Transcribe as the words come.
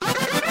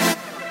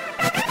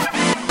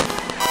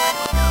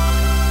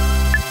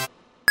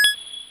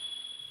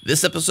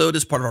This episode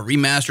is part of our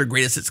remastered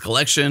greatest hits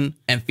collection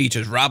and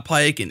features Rob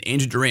Pike and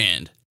Andrew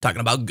Gerrand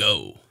talking about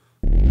Go.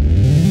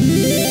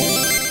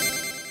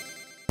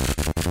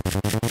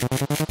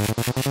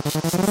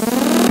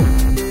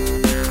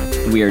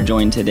 We are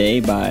joined today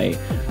by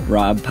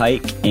Rob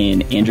Pike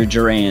and Andrew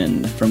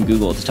Gerrand from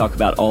Google to talk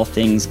about all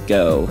things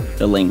Go,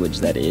 the language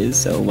that is.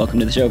 So welcome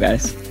to the show,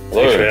 guys.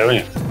 Hello. Thanks for having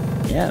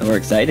us. Yeah, we're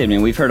excited. I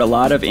mean, we've heard a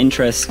lot of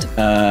interest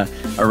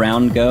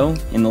around Go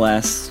in the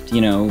last,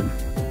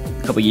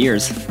 couple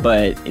years,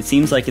 but it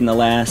seems like in the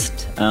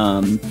last,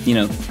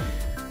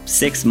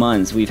 6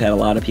 months, we've had a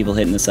lot of people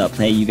hitting us up.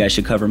 Hey, you guys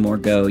should cover more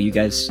Go. You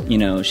guys,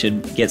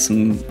 should get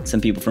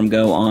some people from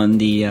Go on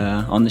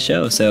the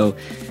show. So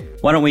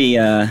why don't we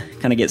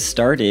kind of get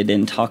started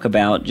and talk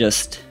about,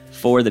 just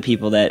for the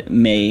people that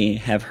may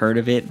have heard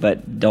of it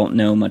but don't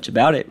know much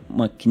about it,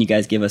 can you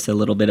guys give us a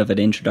little bit of an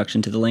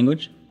introduction to the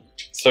language?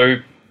 So,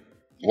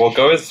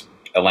 Go is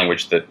a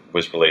language that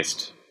was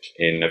released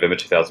in November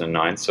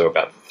 2009, so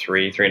about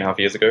three and a half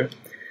years ago,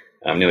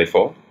 nearly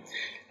 4.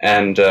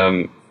 And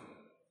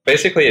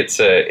basically it's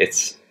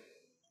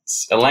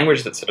a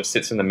language that sort of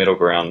sits in the middle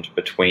ground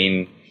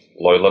between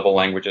low-level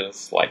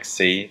languages like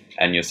C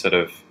and your sort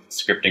of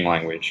scripting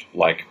language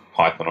like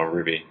Python or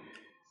Ruby.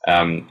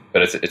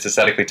 But it's a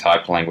statically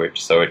typed language,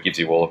 so it gives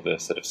you all of the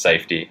sort of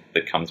safety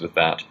that comes with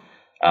that.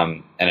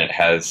 And it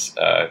has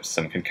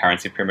some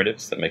concurrency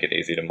primitives that make it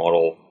easy to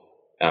model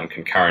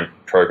concurrent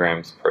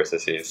programs,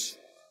 processes,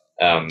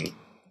 and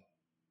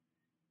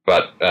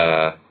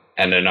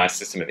a nice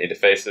system of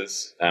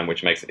interfaces,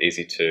 which makes it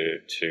easy to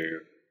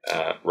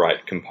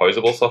write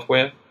composable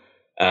software.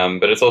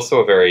 But it's also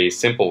a very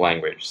simple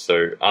language.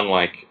 So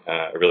unlike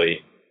a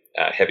really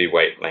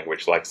heavyweight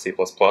language like C++,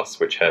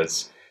 which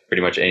has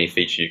pretty much any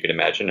feature you could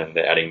imagine, and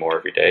they're adding more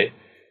every day,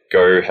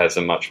 Go has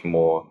a much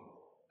more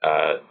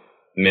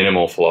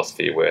minimal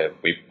philosophy where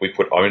we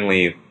put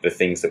only the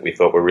things that we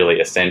thought were really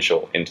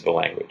essential into the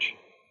language.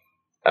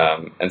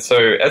 And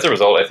so as a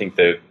result, I think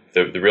the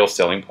real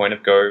selling point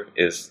of Go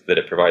is that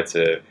it provides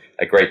a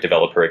great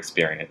developer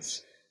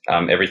experience.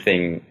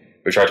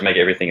 We try to make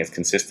everything as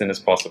consistent as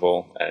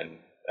possible, and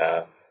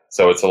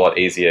so it's a lot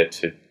easier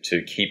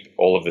to keep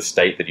all of the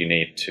state that you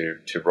need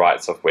to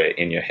write software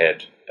in your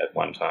head at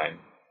one time.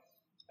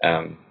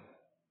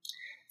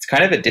 It's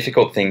kind of a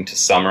difficult thing to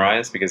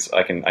summarize because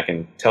I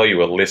can tell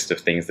you a list of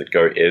things that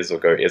Go is or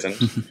Go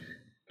isn't,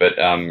 but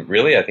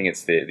really I think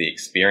it's the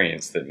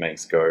experience that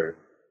makes Go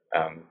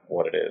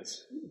what it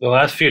is. The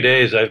last few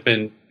days I've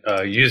been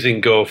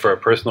using Go for a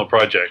personal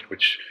project,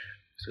 which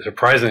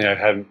surprisingly I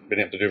haven't been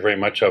able to do very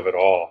much of at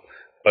all.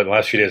 But the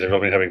last few days I've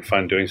really been having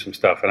fun doing some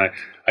stuff. And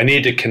I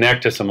need to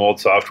connect to some old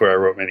software I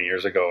wrote many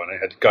years ago. And I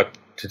had got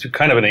to do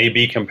kind of an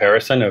A-B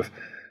comparison of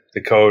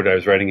the code I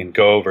was writing in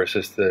Go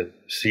versus the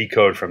C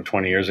code from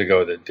 20 years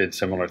ago that did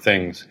similar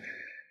things.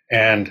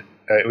 And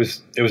it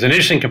was an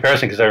interesting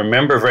comparison because I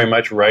remember very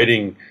much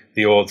writing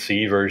the old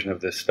C version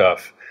of this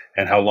stuff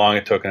and how long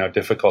it took and how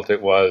difficult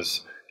it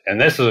was. And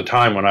this is a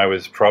time when I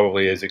was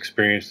probably as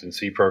experienced in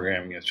C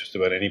programming as just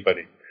about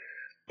anybody.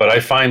 But I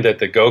find that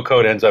the Go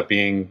code ends up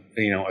being,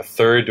 a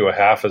third to a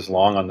half as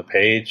long on the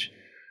page.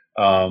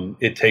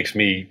 It takes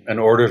me an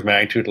order of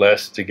magnitude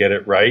less to get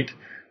it right.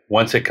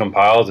 Once it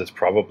compiles, it's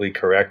probably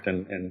correct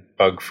and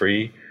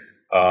bug-free.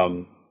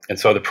 And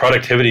so the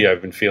productivity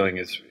I've been feeling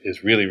is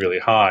really, really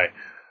high.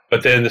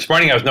 But then this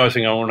morning I was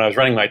noticing when I was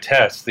running my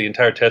tests, the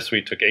entire test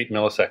suite took 8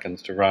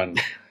 milliseconds to run.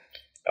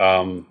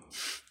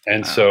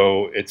 And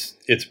so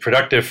it's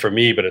productive for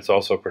me, but it's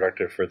also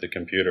productive for the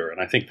computer. And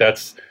I think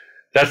that's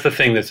the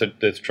thing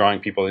that's drawing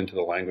people into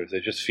the language. They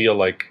just feel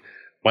like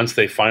once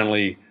they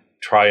finally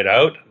try it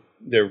out,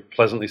 they're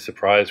pleasantly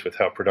surprised with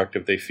how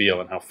productive they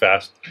feel and how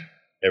fast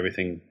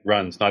everything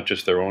runs, not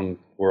just their own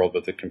world,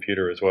 but the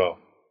computer as well.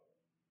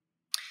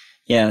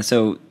 Yeah,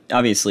 so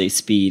obviously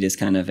speed is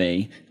kind of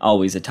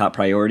always a top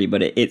priority,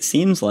 but it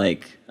seems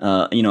like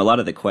a lot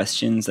of the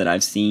questions that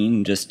I've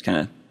seen just kind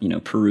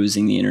of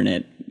perusing the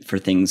internet for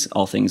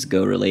all things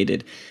Go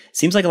related,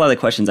 seems like a lot of the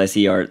questions I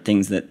see are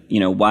things that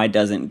why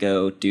doesn't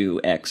Go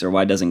do X or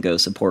why doesn't Go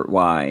support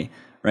Y,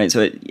 right?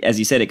 So as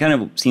you said, it kind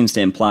of seems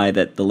to imply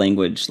that the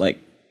language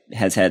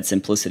has had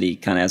simplicity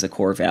kind of as a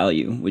core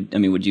value.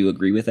 Would you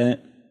agree with that?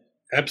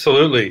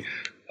 Absolutely.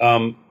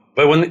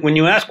 But when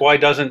you ask why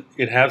doesn't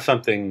it have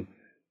something,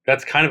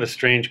 that's kind of a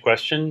strange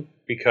question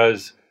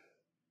because,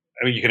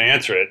 you can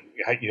answer it.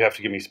 You have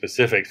to give me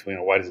specifics,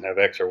 why doesn't it have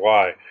X or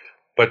Y?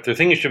 But the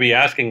thing you should be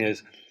asking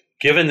is,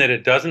 given that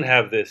it doesn't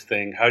have this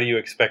thing, how do you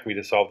expect me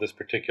to solve this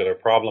particular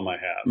problem I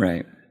have?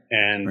 Right.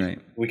 And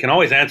we can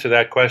always answer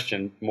that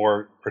question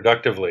more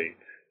productively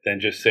than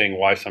just saying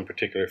why some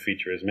particular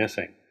feature is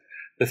missing.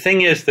 The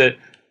thing is that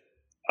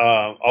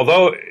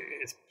although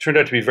it's turned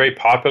out to be very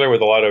popular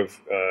with a lot of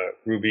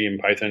Ruby and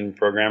Python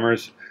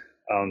programmers,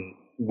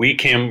 we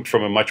came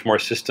from a much more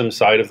system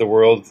side of the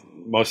world,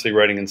 mostly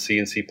writing in C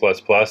and C++.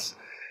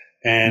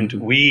 And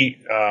we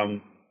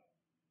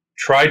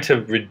tried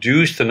to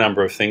reduce the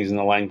number of things in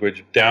the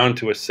language down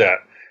to a set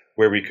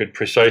where we could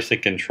precisely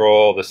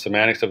control the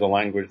semantics of the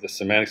language, the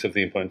semantics of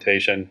the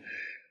implementation,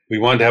 we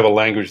wanted to have a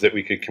language that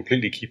we could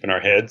completely keep in our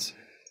heads,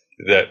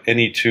 that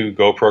any two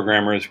Go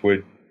programmers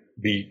would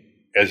be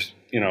as,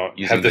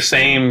 have the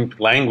same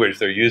language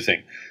they're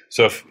using.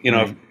 So if,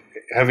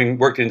 having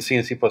worked in C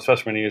and C++ for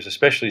many years,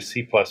 especially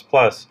C++,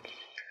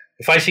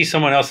 if I see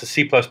someone else's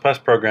C++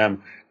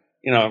 program,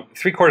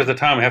 3/4 of the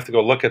time I have to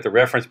go look at the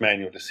reference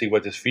manual to see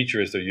what this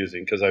feature is they're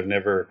using, because I've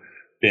never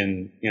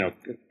been,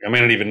 I may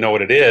not even know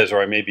what it is,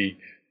 or I may be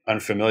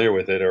unfamiliar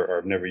with it, or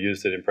I've never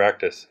used it in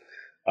practice.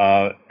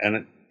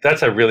 And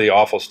that's a really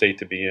awful state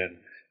to be in.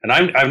 And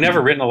I've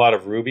never written a lot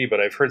of Ruby, but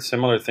I've heard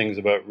similar things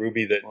about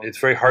Ruby, that it's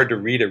very hard to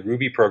read a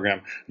Ruby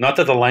program. Not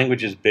that the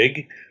language is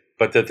big,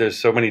 but that there's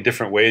so many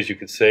different ways you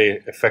could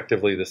say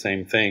effectively the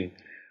same thing.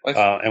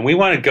 And we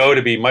want Go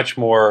to be much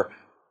more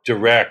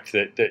direct,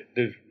 that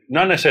there's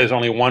not necessarily there's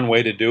only one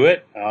way to do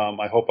it.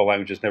 I hope a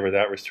language is never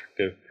that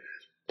restrictive.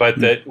 But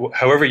that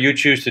however you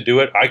choose to do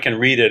it, I can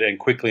read it and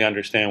quickly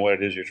understand what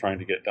it is you're trying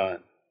to get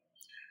done.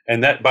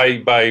 And that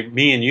by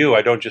me and you,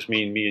 I don't just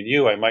mean me and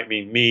you. I might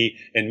mean me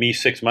and me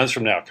 6 months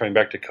from now, coming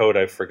back to code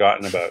I've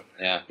forgotten about.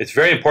 Yeah. It's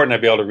very important I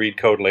be able to read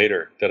code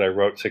later that I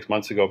wrote 6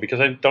 months ago, because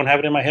I don't have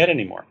it in my head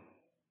anymore.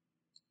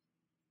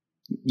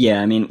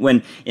 Yeah, I mean,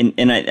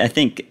 I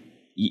think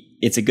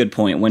it's a good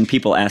point. When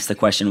people ask the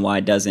question, why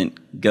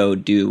doesn't Go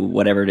do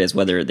whatever it is,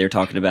 whether they're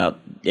talking about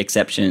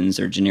exceptions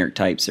or generic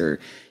types or,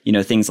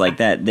 things like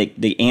that,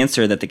 the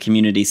answer that the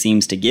community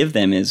seems to give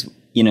them is,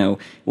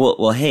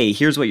 well, hey,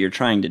 here's what you're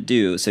trying to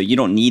do. So you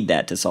don't need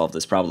that to solve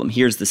this problem.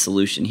 Here's the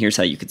solution. Here's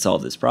how you could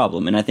solve this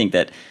problem. And I think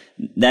that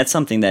that's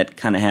something that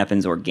kind of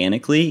happens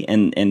organically,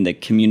 and the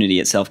community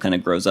itself kind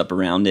of grows up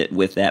around it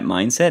with that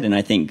mindset. And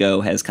I think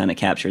Go has kind of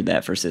captured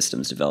that for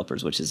systems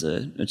developers, which is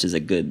a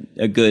good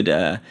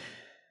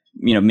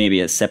maybe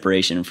a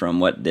separation from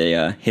what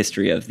the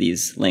history of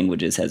these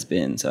languages has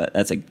been. So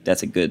that's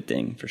a good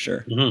thing for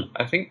sure. Mm-hmm.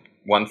 I think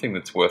one thing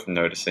that's worth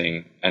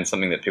noticing, and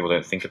something that people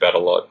don't think about a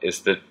lot,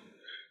 is that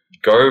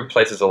Go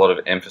places a lot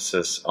of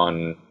emphasis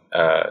on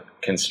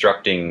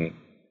constructing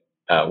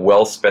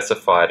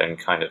well-specified and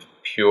kind of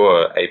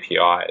pure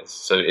APIs.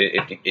 So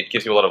it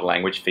gives you a lot of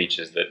language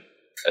features that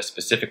are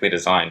specifically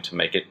designed to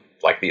make it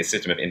like the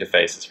system of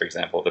interfaces, for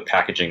example, the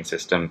packaging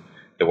system,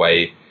 the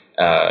way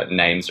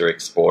names are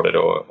exported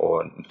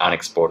or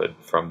unexported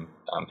from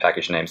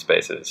package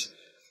namespaces.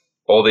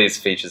 All these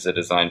features are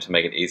designed to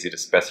make it easy to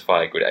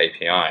specify a good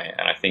API,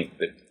 and I think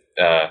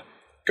that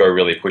Go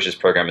really pushes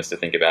programmers to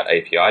think about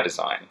API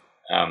design.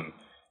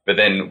 But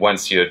then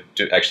once you're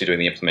actually doing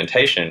the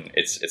implementation,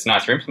 it's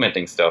nice for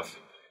implementing stuff,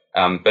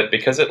 but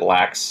because it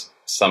lacks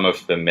some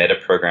of the meta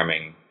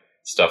programming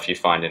stuff you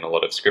find in a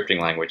lot of scripting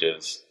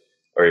languages,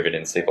 or even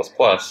in C++,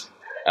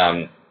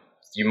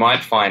 you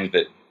might find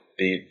that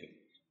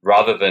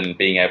rather than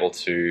being able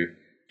to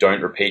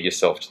don't repeat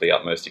yourself to the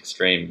utmost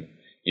extreme,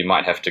 you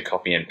might have to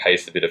copy and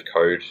paste a bit of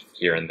code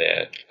here and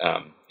there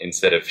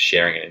instead of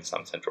sharing it in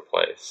some central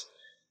place.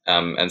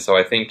 And so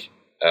I think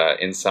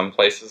in some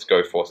places,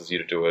 Go forces you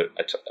to do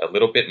a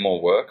little bit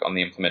more work on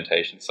the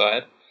implementation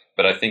side,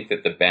 but I think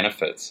that the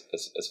benefits,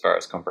 as far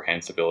as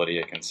comprehensibility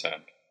are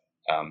concerned,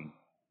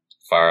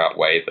 far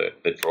outweigh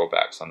the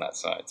drawbacks on that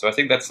side. So I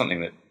think that's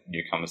something that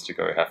newcomers to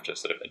Go have to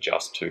sort of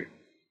adjust to,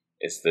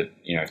 is that,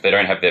 if they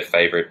don't have their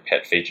favorite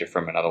pet feature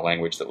from another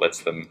language that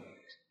lets them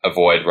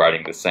avoid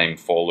writing the same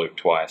for loop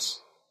twice,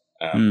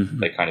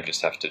 they kind of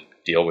just have to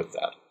deal with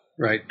that.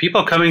 Right.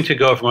 People coming to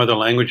Go from other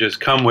languages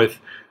come with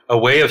a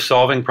way of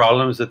solving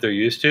problems that they're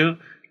used to,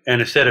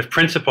 and a set of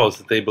principles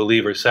that they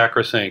believe are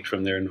sacrosanct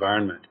from their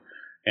environment.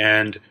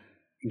 And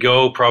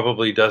Go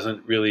probably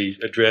doesn't really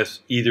address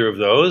either of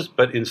those,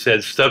 but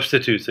instead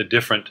substitutes a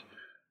different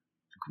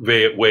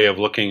way of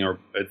looking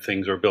at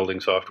things or building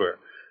software.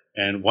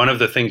 And one of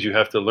the things you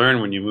have to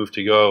learn when you move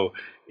to Go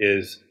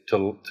is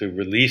to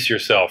release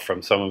yourself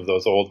from some of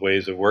those old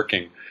ways of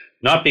working,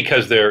 not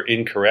because they're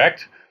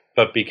incorrect,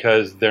 but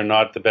because they're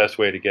not the best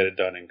way to get it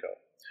done in Go.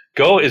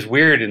 Go is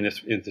weird in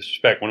this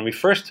respect. When we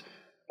first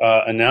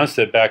announced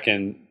it back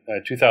in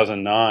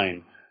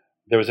 2009,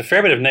 there was a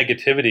fair bit of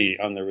negativity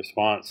on the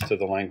response to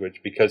the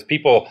language, because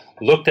people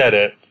looked at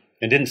it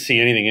and didn't see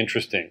anything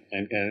interesting,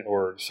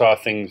 or saw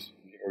things,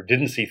 or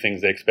didn't see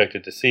things they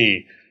expected to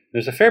see.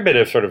 There's a fair bit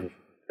of sort of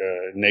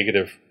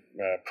negative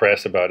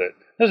press about it.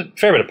 There's a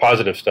fair bit of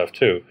positive stuff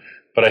too,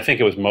 but I think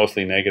it was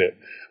mostly negative.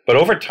 But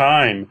over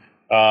time,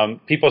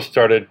 people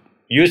started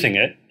using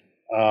it,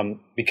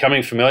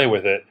 becoming familiar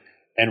with it,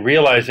 and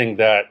realizing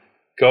that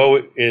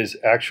Go is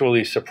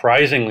actually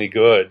surprisingly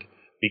good,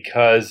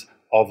 because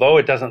although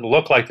it doesn't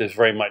look like there's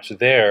very much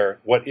there,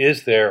 what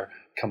is there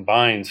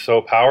combines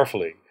so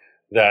powerfully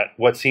that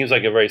what seems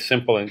like a very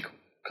simple and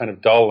kind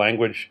of dull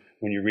language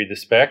when you read the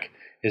spec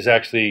is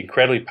actually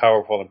incredibly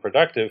powerful and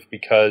productive,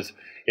 because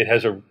it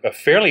has a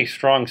fairly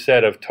strong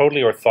set of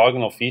totally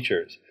orthogonal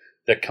features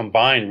that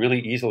combine really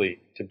easily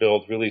to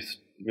build really,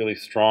 really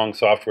strong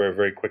software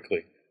very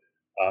quickly.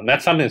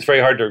 That's something that's very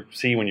hard to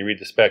see when you read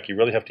the spec. You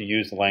really have to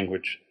use the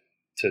language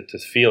to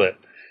feel it.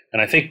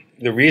 And I think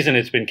the reason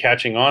it's been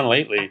catching on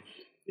lately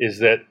is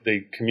that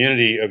the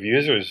community of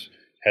users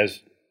has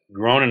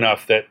grown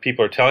enough that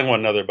people are telling one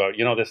another about,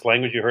 this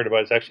language you heard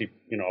about is actually,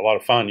 a lot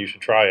of fun. You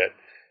should try it.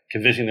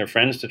 Convincing their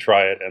friends to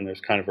try it, and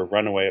there's kind of a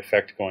runaway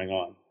effect going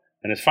on.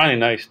 And it's finally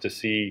nice to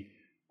see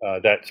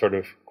that sort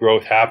of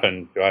growth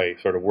happen by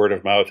sort of word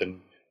of mouth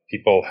and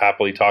people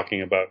happily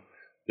talking about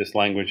this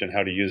language and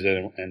how to use it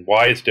and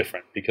why it's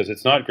different, because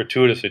it's not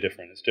gratuitously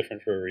different. It's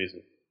different for a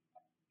reason.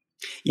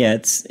 Yeah,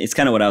 it's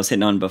kind of what I was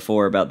hitting on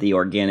before about the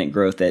organic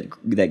growth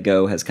that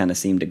Go has kind of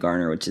seemed to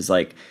garner, which is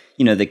like,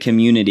 the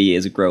community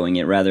is growing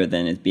it rather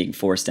than it being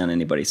forced down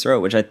anybody's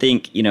throat, which I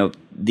think,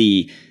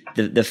 the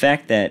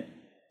fact that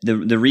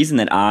the reason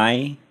that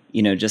I,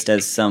 just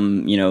as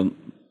some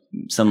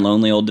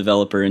lonely old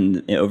developer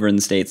over in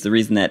the States, the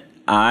reason that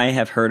I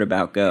have heard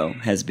about Go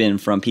has been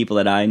from people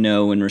that I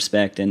know and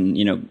respect and,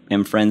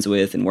 am friends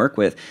with and work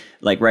with,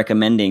 like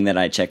recommending that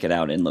I check it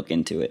out and look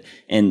into it.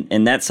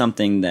 And that's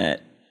something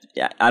that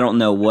I don't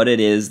know what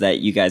it is that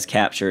you guys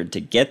captured to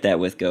get that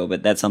with Go,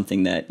 but that's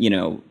something that,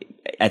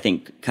 I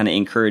think kind of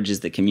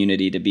encourages the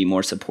community to be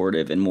more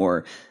supportive and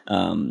more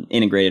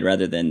integrated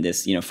rather than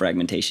this,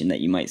 fragmentation that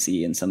you might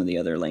see in some of the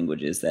other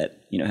languages that,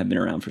 have been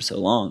around for so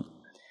long.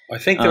 I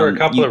think there are a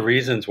couple of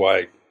reasons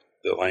why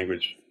the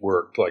language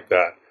worked like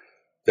that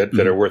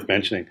are worth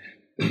mentioning.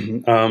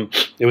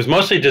 It was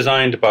mostly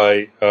designed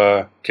by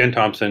Ken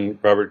Thompson,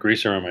 Robert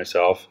Greaser, and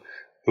myself,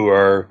 who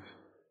are,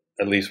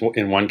 at least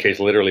in one case,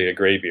 literally a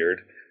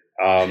graybeard.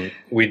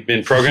 We'd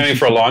been programming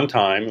for a long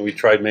time. We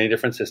tried many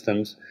different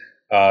systems,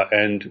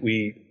 and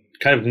we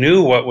kind of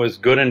knew what was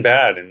good and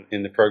bad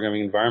in the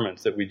programming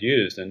environments that we'd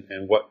used.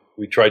 And what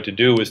we tried to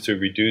do was to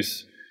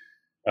reduce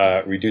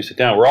it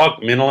down. We're all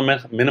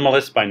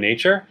minimalists by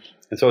nature,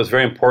 and so it's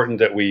very important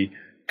that we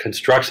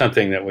construct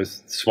something that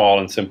was small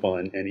and simple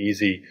and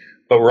easy.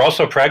 But we're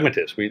also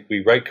pragmatists.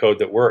 We write code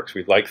that works.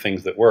 We like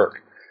things that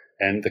work.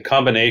 And the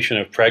combination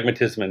of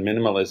pragmatism and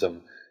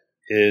minimalism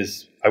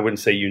is, I wouldn't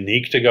say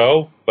unique to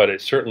Go, but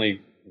it's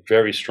certainly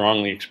very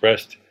strongly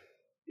expressed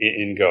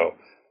in Go.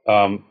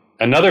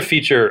 Another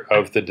feature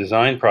of the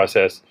design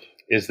process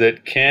is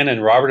that Ken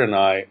and Robert and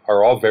I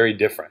are all very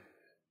different.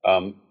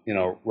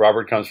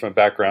 Robert comes from a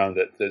background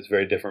that's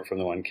very different from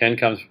the one Ken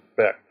comes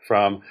back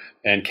from,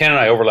 and Ken and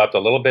I overlapped a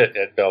little bit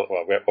at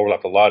we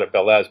overlapped a lot at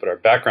Bell Labs, but our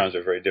backgrounds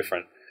are very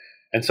different.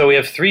 And so we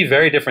have three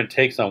very different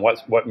takes on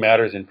what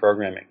matters in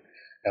programming.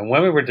 And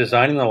when we were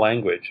designing the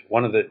language,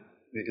 one of the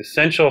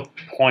essential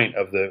point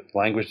of the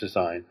language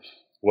design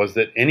was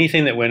that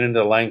anything that went into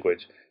the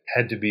language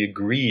had to be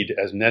agreed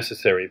as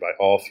necessary by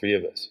all three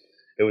of us.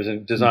 It was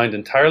designed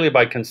entirely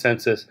by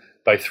consensus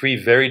by three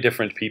very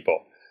different people.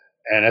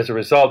 And as a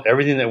result,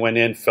 everything that went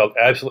in felt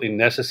absolutely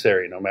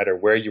necessary, no matter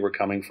where you were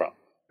coming from,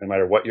 no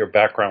matter what your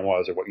background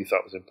was or what you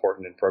thought was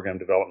important in program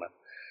development.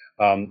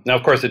 Now,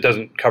 of course, it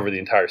doesn't cover the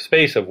entire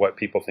space of what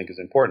people think is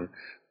important,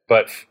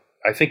 but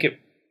I think it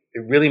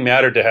really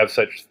mattered to have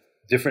such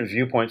different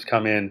viewpoints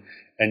come in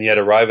and yet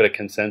arrive at a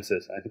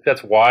consensus. I think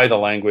that's why the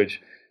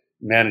language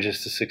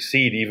manages to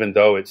succeed, even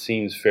though it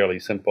seems fairly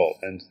simple.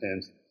 And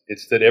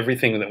it's that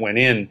everything that went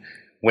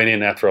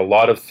in after a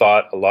lot of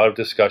thought, a lot of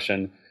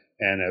discussion,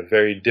 and a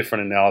very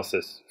different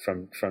analysis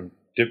from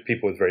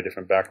people with very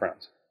different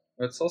backgrounds.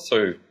 It's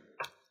also,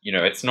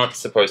 it's not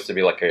supposed to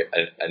be like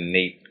a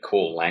neat,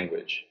 cool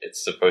language.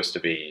 It's supposed to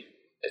be,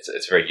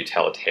 it's very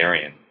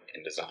utilitarian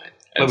in design.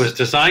 Well, it was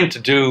designed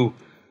to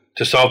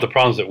solve the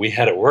problems that we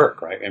had at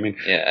work, right? I mean,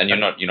 yeah, and you're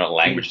not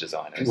language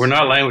designers. We're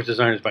not language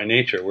designers by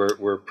nature.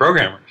 We're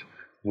programmers.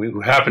 We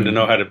happen to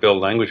know how to build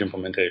language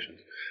implementations.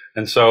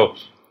 And so,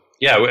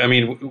 yeah, I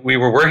mean, we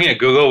were working at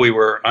Google. We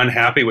were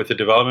unhappy with the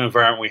development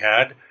environment we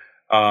had.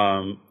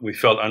 We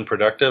felt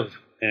unproductive,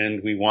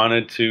 and we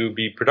wanted to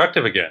be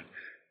productive again.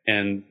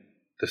 And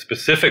the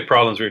specific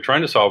problems we were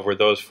trying to solve were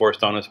those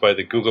forced on us by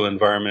the Google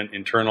environment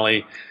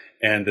internally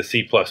and the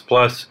C++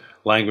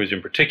 language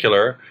in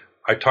particular.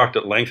 I talked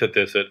at length at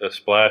this at a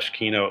Splash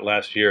keynote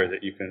last year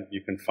that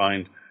you can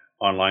find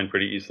online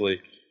pretty easily.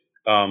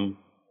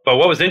 But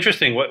what was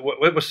interesting,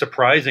 what was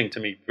surprising to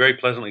me, very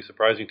pleasantly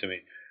surprising to me,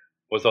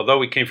 was although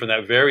we came from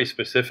that very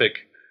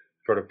specific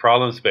sort of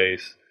problem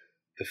space,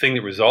 the thing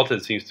that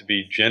resulted seems to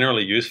be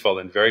generally useful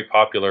and very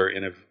popular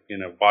in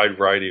a wide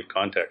variety of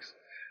contexts.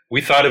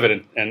 We thought of it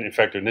and in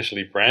fact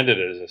initially branded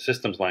it as a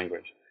systems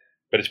language,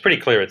 but it's pretty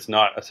clear it's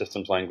not a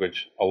systems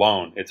language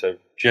alone. It's a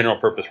general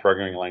purpose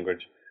programming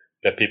language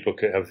that people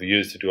could have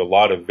used to do a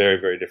lot of very,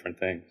 very different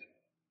things.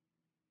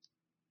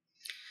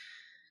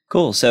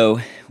 Cool. So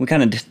we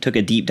kind of took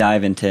a deep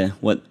dive into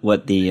what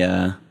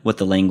the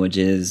language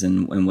is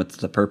and what's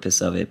the purpose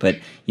of it. But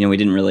we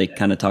didn't really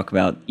kind of talk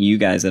about you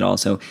guys at all.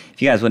 So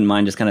if you guys wouldn't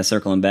mind just kind of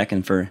circling back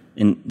and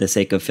in the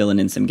sake of filling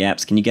in some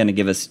gaps, can you kind of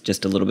give us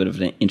just a little bit of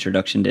an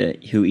introduction to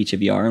who each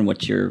of you are and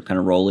what your kind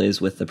of role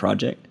is with the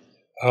project?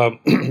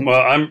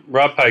 Well, I'm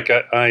Rob Pike.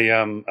 I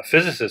am a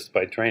physicist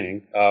by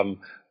training,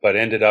 but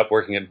ended up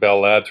working at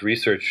Bell Labs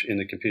research in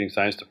the computing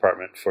science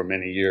department for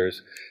many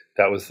years.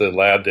 That was the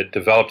lab that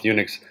developed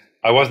Unix.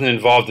 I wasn't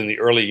involved in the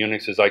early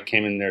Unix as I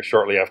came in there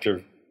shortly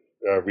after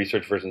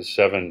research version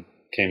 7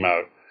 came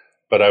out,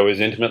 but I was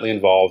intimately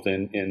involved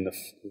in the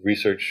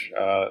research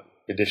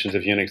editions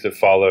of Unix that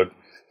followed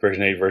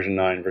version 8, version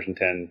 9, version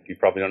 10. You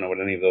probably don't know what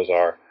any of those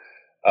are.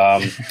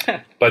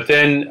 But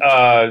then,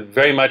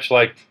 very much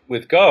like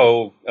with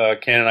Go,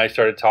 Ken and I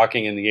started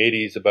talking in the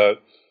 80s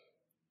about,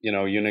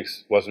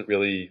 Unix wasn't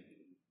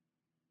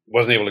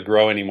able to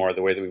grow anymore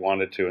the way that we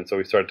wanted to. And so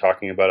we started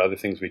talking about other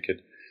things we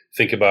could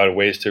think about,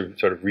 ways to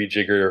sort of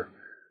rejigger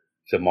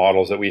the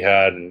models that we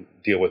had and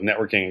deal with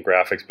networking and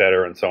graphics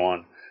better and so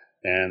on.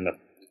 And the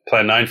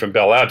Plan 9 from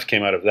Bell Labs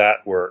came out of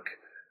that work.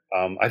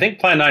 I think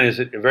Plan 9 is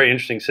a very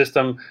interesting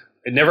system.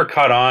 It never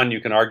caught on. You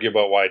can argue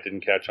about why it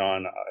didn't catch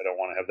on. I don't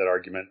want to have that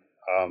argument.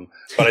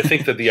 But I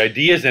think that the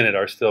ideas in it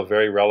are still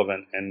very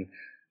relevant and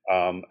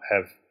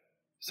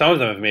some of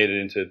them have made it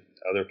into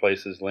other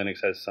places.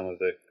 Linux has some of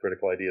the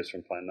critical ideas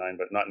from Plan 9,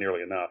 but not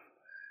nearly enough.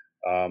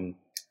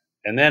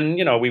 And then,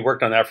 we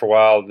worked on that for a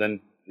while.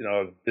 Then,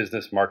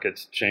 business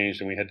markets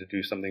changed and we had to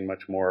do something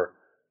much more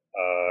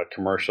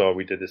commercial.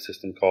 We did this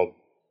system called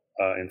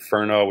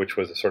Inferno, which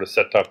was a sort of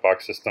set-top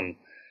box system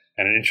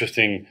and an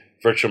interesting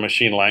virtual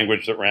machine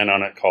language that ran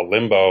on it called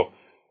Limbo,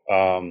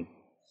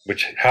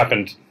 which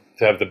happened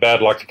to have the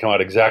bad luck to come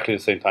out exactly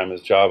the same time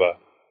as Java.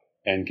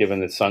 And given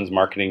that Sun's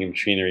marketing and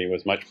machinery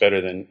was much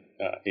better than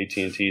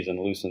AT&T's and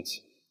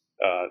Lucent's,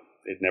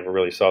 it never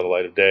really saw the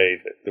light of day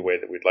the way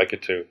that we'd like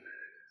it to.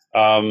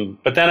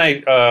 But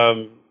then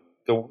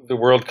the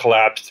world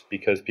collapsed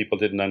because people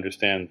didn't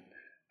understand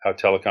how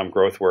telecom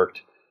growth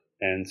worked.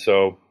 And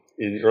so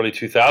in the early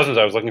 2000s,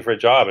 I was looking for a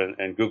job,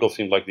 and Google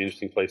seemed like the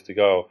interesting place to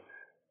go.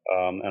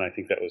 And I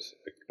think that was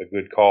a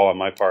good call on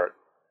my part.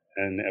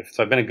 And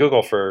so I've been at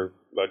Google for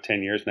about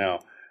 10 years now,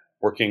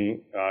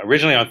 working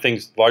originally on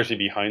things largely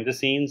behind the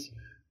scenes,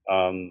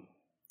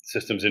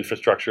 systems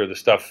infrastructure, the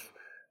stuff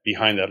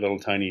behind that little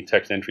tiny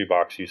text entry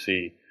box you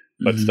see,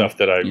 but stuff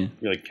that I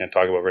really can't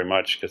talk about very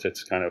much because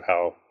it's kind of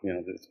how,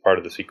 it's part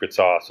of the secret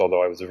sauce,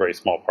 although I was a very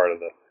small part of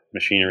the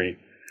machinery.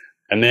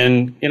 And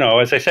then,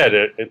 as I said,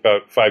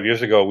 about 5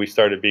 years ago, we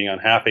started being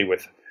unhappy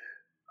with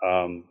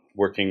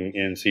working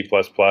in C++,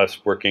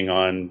 working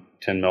on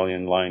 10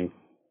 million line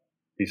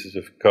pieces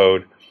of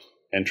code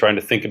and trying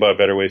to think about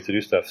better ways to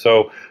do stuff.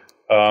 So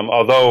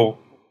although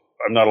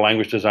I'm not a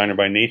language designer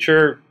by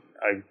nature,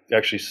 I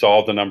actually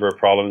solved a number of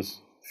problems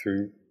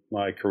through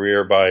my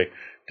career by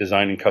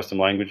designing custom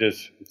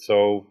languages.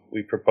 So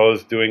we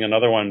proposed doing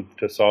another one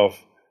to solve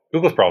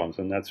Google's problems,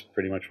 and that's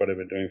pretty much what I've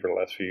been doing for the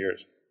last few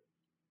years.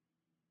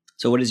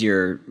 So what does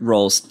your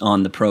role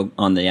on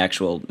the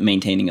actual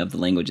maintaining of the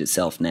language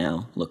itself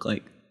now look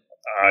like?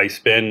 I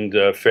spend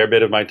a fair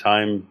bit of my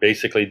time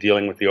basically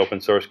dealing with the open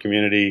source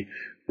community,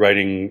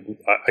 writing.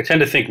 I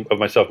tend to think of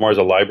myself more as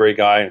a library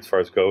guy as far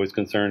as Go is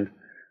concerned.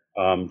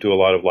 Do a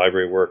lot of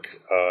library work,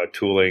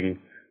 tooling.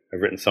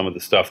 I've written some of the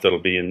stuff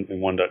that'll be in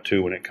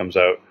 1.2 when it comes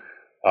out.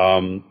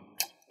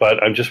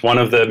 But I'm just one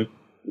of the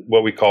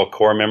what we call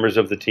core members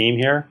of the team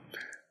here.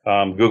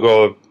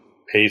 Google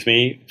pays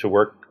me to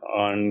work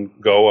on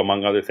Go,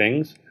 among other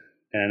things,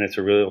 and it's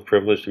a real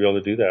privilege to be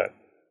able to do that.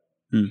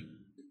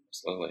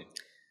 Absolutely.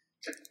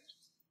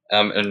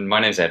 And my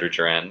name's Andrew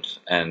Gerrand,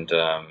 and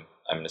I'm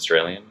an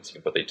Australian, as you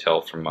can probably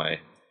tell from my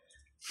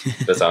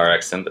bizarre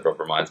accent that Rob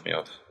reminds me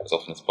of as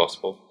often as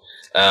possible.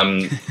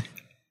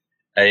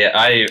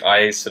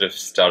 I sort of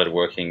started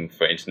working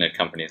for internet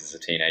companies as a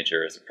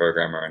teenager as a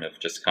programmer, and have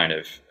just kind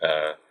of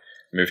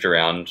moved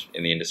around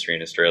in the industry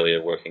in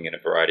Australia, working in a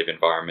variety of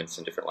environments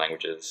in different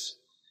languages.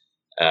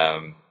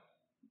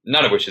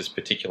 None of which is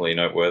particularly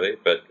noteworthy,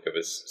 but it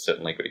was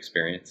certainly a good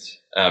experience.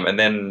 And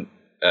then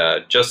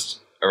just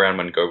around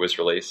when Go was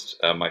released,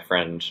 my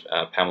friend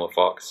Pamela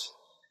Fox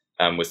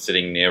was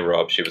sitting near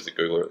Rob. She was a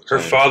Googler at the Her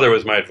time. father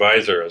was my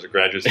advisor as a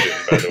graduate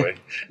student, by the way.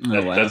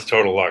 Wow. That's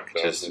total luck,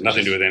 though. Nothing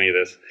to do with any of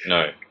this.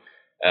 No.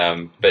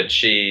 But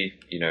she,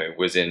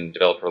 was in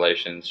developer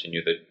relations. She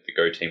knew that the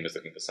Go team was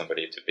looking for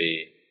somebody to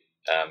be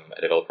a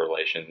developer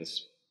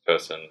relations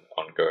person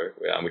on Go,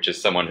 which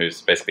is someone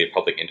who's basically a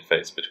public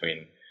interface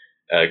between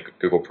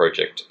Google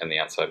project and the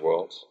outside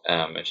world.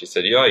 And she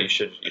said, "Yeah, you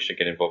should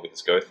get involved with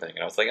this Go thing."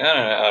 And I was like,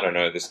 I don't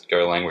know. This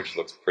Go language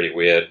looks pretty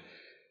weird.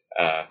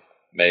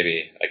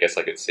 Maybe, I guess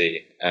I could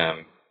see.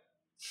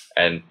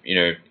 And,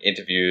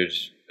 interviewed,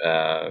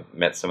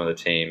 met some of the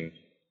team,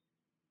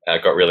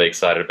 got really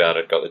excited about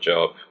it, got the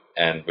job,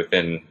 and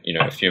within,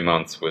 a few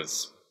months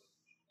was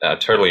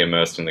totally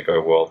immersed in the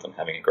Go world and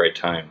having a great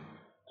time.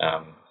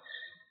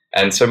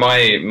 And so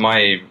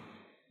my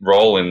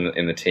role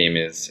in the team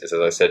is, as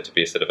I said, to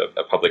be sort of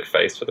a public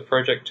face for the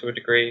project to a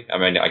degree. I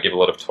mean, I give a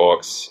lot of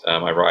talks.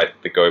 I write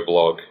the Go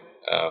blog.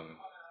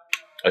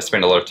 I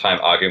spend a lot of time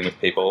arguing with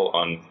people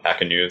on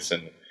Hacker News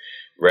and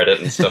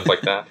Reddit and stuff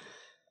like that,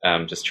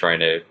 just trying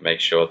to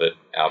make sure that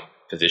our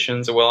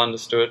positions are well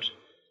understood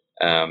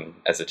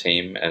as a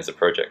team, as a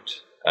project.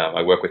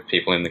 I work with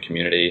people in the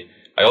community.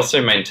 I also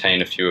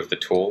maintain a few of the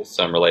tools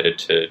related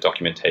to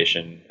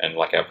documentation and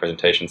like our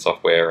presentation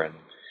software,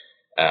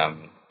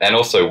 and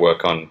also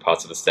work on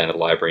parts of the standard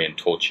library and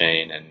tool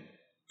chain, and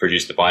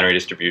produce the binary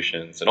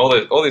distributions and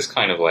all these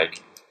kind of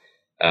like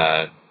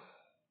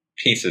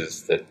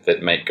pieces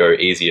that make Go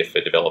easier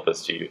for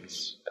developers to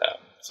use.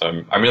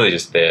 So I'm really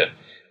just there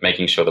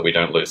making sure that we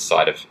don't lose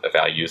sight of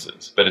our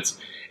users. But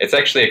it's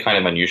actually a kind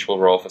of unusual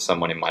role for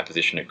someone in my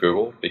position at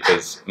Google,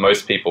 because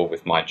most people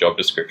with my job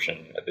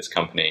description at this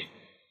company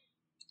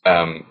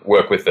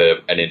work with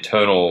an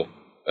internal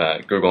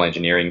Google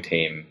engineering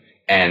team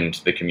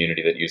and the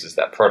community that uses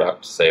that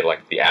product, say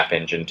like the App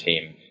Engine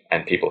team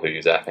and people who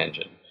use App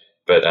Engine.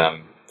 But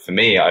for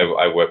me,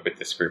 I work with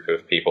this group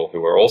of people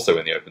who are also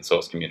in the open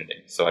source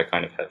community. So I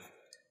kind of have,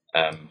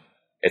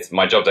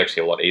 my job's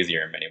actually a lot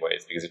easier in many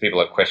ways, because if people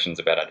have questions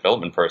about our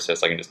development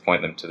process, I can just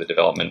point them to the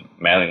development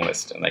mailing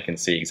list and they can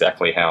see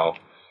exactly how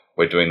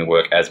we're doing the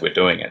work as we're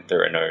doing it.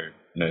 There are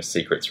no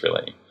secrets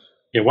really.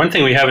 Yeah, one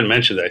thing we haven't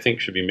mentioned that I think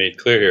should be made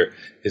clear here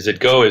is that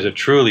Go is a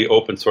truly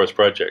open source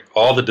project.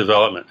 All the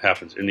development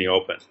happens in the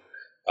open.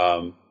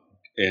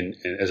 And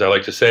as I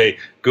like to say,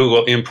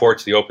 Google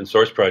imports the open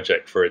source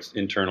project for its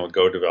internal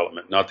Go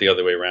development, not the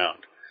other way around.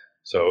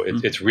 So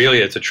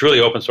it's a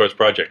truly open source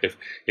project.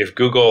 If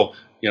Google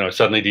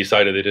suddenly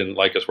decided they didn't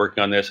like us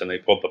working on this and they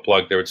pulled the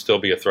plug, there would still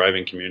be a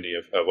thriving community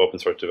of open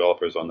source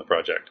developers on the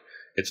project.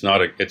 It's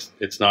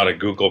not a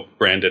Google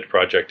branded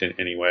project in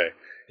any way.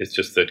 It's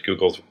just that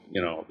Google's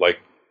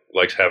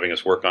likes having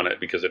us work on it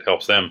because it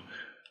helps them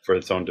for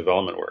its own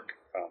development work.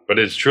 But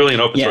it's truly an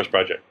open source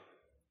project.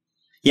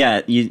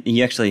 Yeah,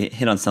 you actually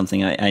hit on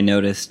something. I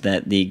noticed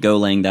that the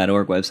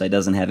golang.org website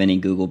doesn't have any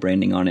Google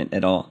branding on it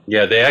at all.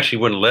 Yeah, they actually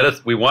wouldn't let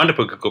us. We wanted to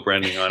put Google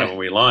branding on it when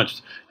we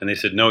launched, and they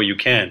said, no, you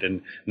can't.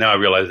 And now I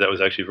realize that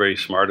was actually very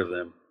smart of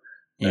them.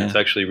 And it's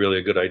actually really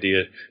a good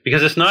idea,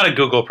 because it's not a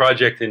Google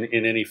project in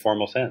any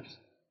formal sense.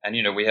 And,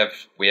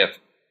 we have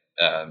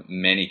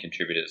many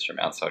contributors from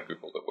outside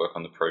Google that work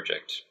on the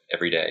project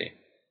every day.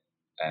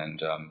 And,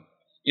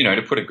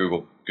 to put a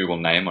Google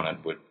name on it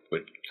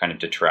would kind of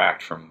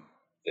detract from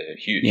the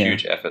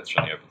huge efforts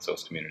from the open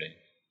source community.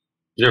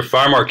 There are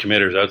far more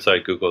committers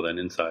outside Google than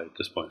inside at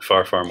this point.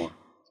 Far, far more.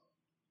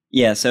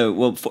 Yeah.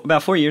 So,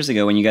 about 4 years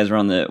ago, when you guys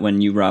were when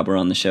you, Rob, were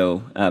on the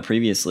show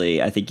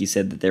previously, I think you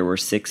said that there were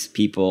 6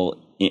 people,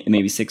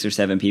 maybe 6 or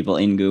 7 people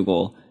in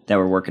Google that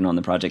were working on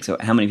the project. So,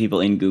 how many people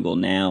in Google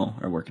now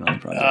are working on the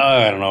project?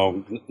 I don't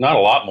know. Not a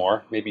lot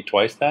more. Maybe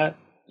twice that.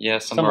 Yeah,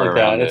 something like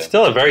that. It's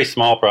still a very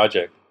small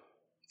project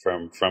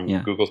from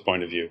Google's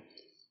point of view.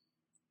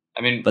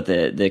 I mean, but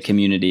the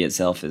community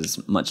itself is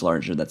much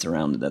larger that's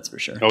around it, that's for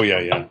sure. Oh,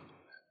 yeah.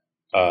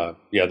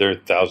 There are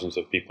thousands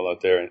of people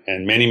out there,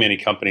 and many, many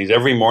companies.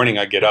 Every morning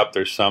I get up,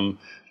 there's some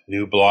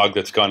new blog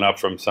that's gone up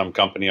from some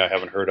company I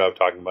haven't heard of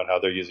talking about how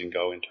they're using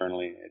Go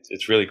internally.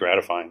 It's really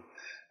gratifying.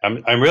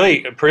 I'm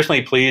really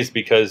personally pleased,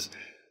 because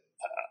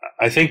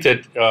I think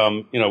that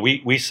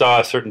we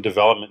saw certain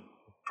development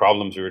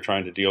problems we were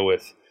trying to deal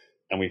with,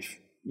 and we've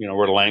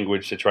wrote a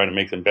language to try to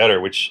make them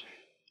better, which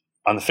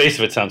on the face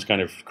of it sounds kind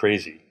of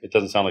crazy. It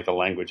doesn't sound like the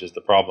language is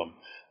the problem,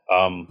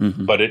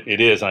 but it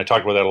is, and I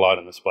talked about that a lot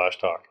in the Splash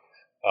Talk.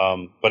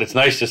 But it's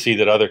nice to see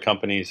that other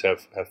companies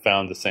have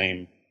found the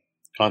same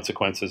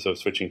consequences of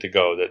switching to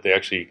Go, that they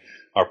actually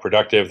are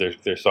productive,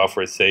 their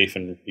software is safe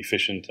and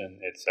efficient, and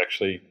it's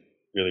actually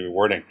really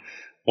rewarding.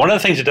 One of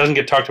the things that doesn't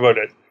get talked about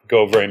at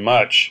Go very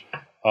much,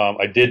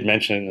 I did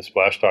mention it in the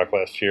Splash Talk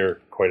last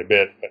year quite a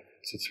bit, but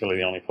it's really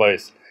the only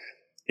place,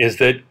 is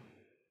that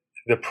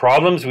the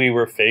problems we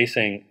were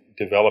facing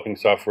developing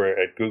software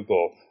at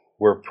Google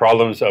were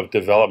problems of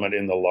development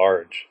in the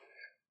large.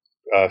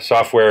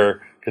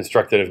 Software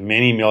constructed of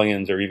many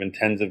millions or even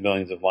tens of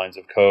millions of lines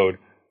of code,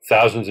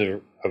 thousands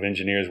of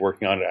engineers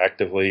working on it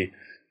actively,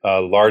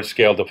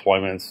 large-scale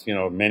deployments,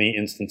 many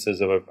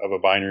instances of a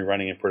binary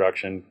running in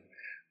production.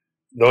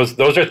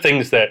 Those are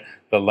things that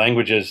the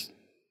languages,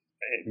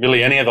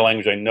 really any other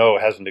language I know,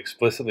 hasn't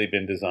explicitly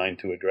been designed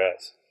to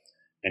address.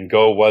 And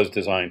Go was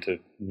designed to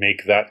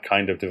make that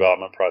kind of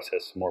development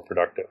process more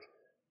productive.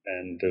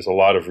 And there's a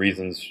lot of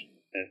reasons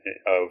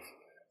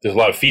there's a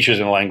lot of features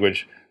in the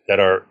language that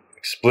are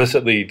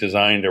explicitly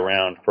designed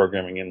around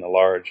programming in the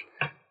large,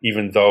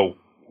 even though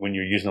when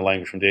you're using the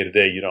language from day to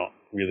day, you don't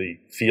really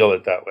feel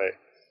it that way.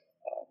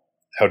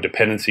 How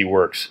dependency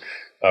works,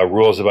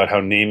 rules about how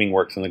naming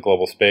works in the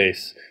global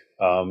space,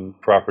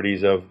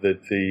 properties of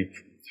the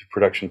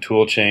production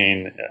tool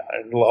chain,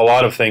 a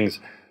lot of things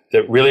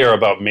that really are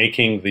about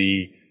making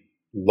the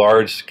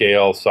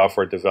large-scale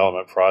software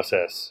development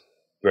process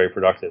very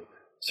productive.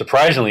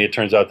 Surprisingly, it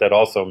turns out that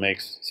also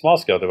makes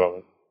small-scale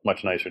development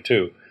much nicer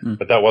too,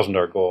 but that wasn't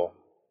our goal.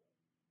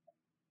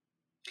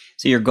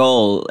 So your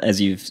goal,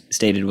 as you've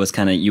stated, was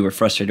kind of you were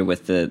frustrated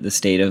with the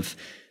state of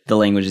the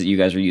language that you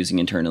guys were using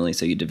internally,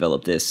 so you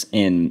developed this.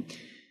 And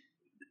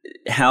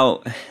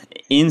how,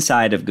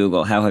 inside of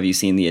Google, how have you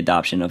seen the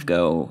adoption of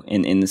Go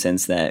in the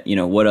sense that,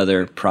 what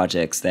other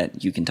projects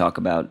that you can talk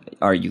about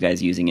are you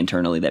guys using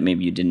internally that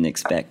maybe you didn't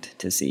expect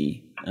to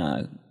see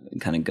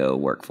kind of Go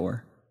work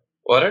for?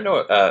 Well, I don't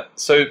know.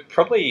 So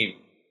first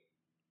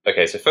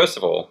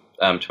of all,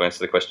 to answer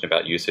the question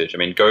about usage, I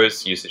mean,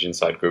 Go's usage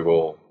inside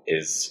Google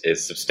is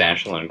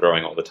substantial and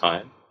growing all the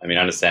time. I mean,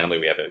 understandably,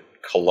 we have a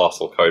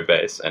colossal code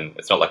base, and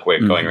it's not like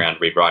we're going around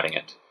rewriting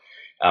it.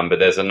 But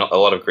there's a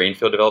lot of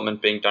greenfield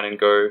development being done in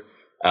Go.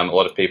 A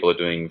lot of people are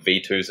doing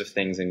V2s of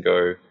things in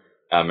Go,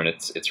 and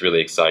it's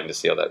really exciting to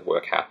see all that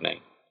work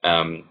happening.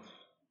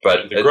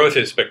 But the growth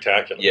is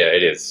spectacular. Yeah,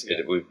 it is.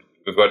 Yeah.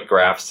 We've got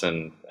graphs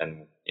and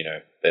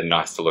they're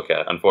nice to look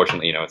at.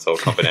 Unfortunately, it's all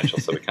confidential,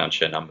 so we can't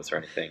share numbers or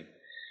anything.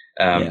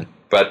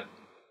 But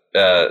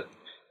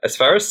as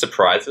far as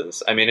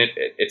surprises, I mean,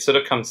 it sort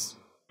of comes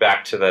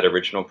back to that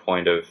original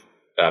point of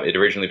it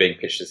originally being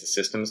pitched as a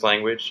systems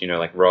language.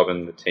 Like Rob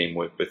and the team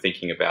were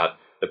thinking about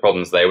the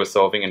problems they were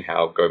solving and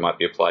how Go might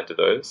be applied to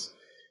those.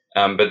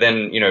 But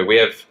then, we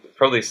have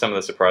probably some of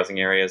the surprising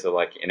areas are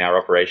like in our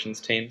operations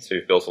teams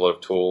who've built a lot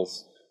of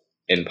tools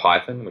in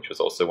Python, which was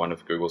also one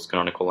of Google's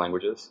canonical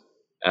languages.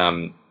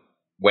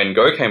 When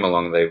Go came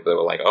along, they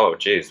were like, oh,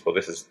 geez, well,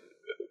 this is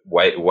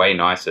way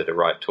nicer to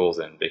write tools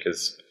in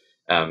because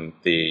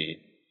the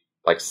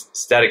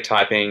static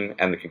typing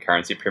and the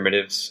concurrency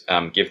primitives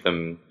give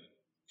them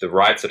the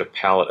right sort of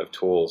palette of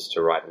tools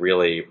to write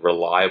really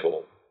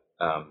reliable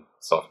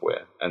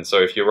software. And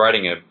so if you're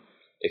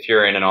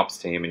in an ops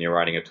team and you're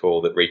writing a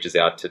tool that reaches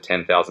out to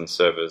 10,000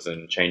 servers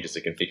and changes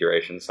the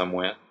configuration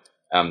somewhere,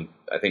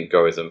 I think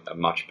Go is a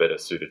much better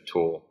suited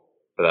tool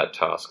for that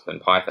task than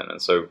Python.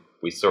 And so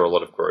we saw a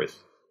lot of growth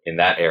in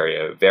that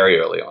area very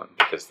early on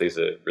because these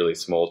are really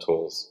small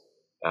tools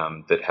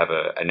that have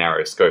a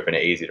narrow scope and are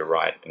easy to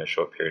write in a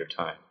short period of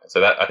time.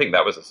 So I think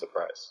that was a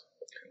surprise.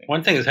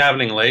 One thing that's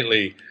happening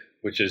lately,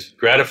 which is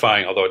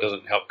gratifying, although it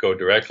doesn't help Go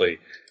directly,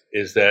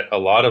 is that a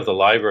lot of the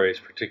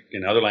libraries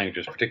in other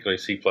languages, particularly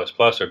C++,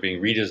 are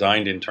being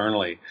redesigned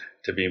internally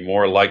to be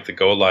more like the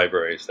Go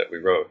libraries that we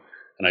wrote.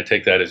 And I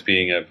take that as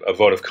being a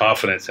vote of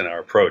confidence in our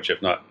approach,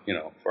 if not,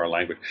 for our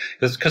language.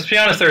 Because to be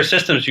honest, there are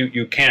systems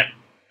you can't,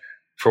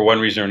 for one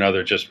reason or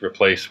another, just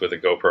replace with a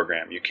Go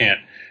program. You can't,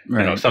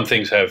 right. Some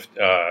things have,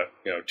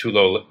 too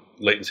low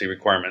latency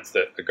requirements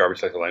that the garbage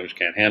cycle language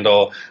can't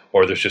handle,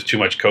 or there's just too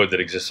much code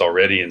that exists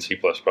already in C++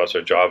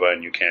 or Java,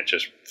 and you can't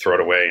just throw it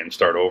away and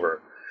start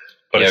over.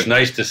 But it's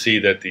nice to see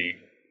that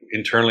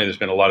internally there's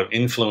been a lot of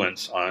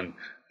influence on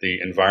the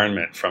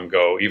environment from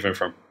Go, even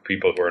from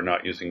people who are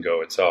not using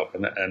Go itself,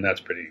 and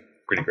that's pretty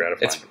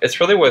gratifying. It's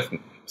really worth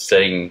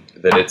saying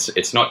that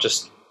it's not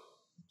just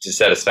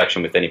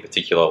dissatisfaction with any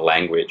particular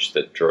language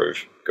that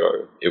drove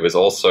Go. It was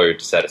also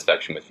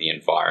dissatisfaction with the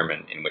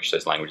environment in which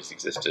those languages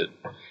existed,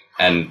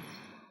 and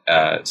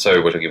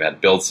so we're talking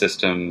about build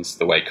systems,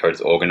 the way code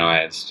is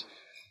organized,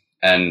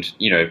 and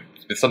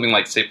with something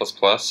like C++,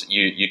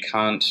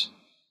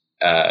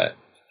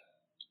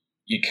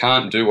 you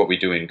can't do what we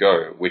do in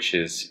Go, which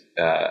is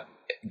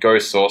Go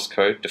source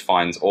code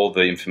defines all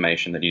the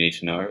information that you need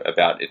to know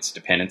about its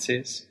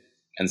dependencies.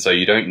 And so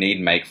you don't need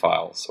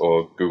makefiles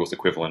or Google's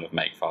equivalent of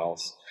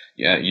makefiles.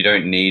 You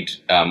don't need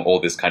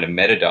all this kind of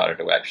metadata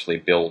to actually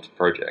build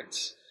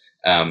projects.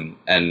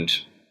 And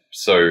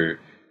so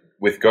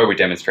with Go, we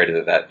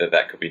demonstrated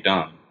that could be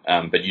done.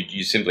 But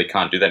you simply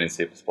can't do that in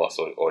C++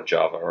 or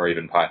Java or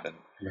even Python.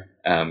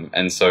 Right.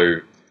 And so,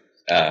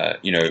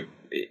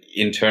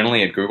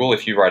 internally at Google,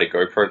 if you write a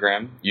Go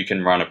program, you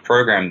can run a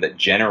program that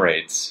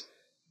generates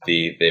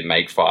the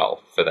makefile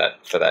for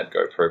that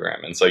Go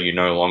program. And so you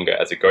no longer,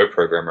 as a Go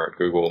programmer at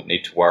Google,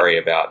 need to worry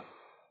about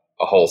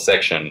a whole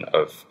section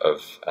of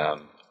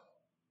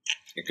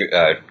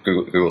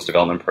Google's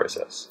development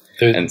process.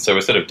 And so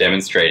we're sort of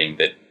demonstrating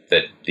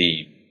that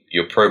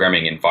your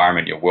programming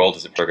environment, your world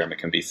as a programmer,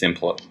 can be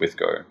simpler with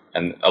Go.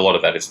 And a lot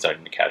of that is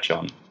starting to catch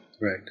on.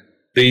 Right.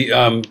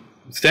 The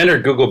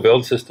standard Google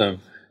build system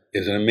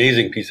is an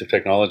amazing piece of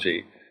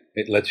technology.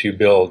 It lets you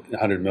build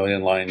 100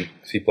 million line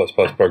C++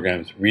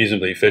 programs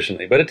reasonably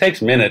efficiently, but it takes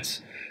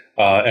minutes,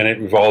 and it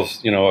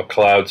involves a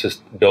cloud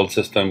build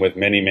system with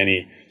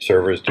many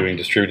servers doing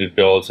distributed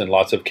builds and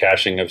lots of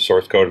caching of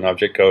source code and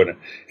object code. And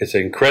it's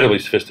an incredibly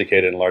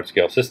sophisticated and large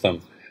scale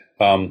system,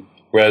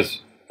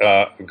 whereas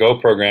a Go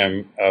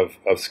program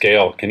of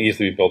scale can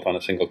easily be built on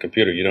a single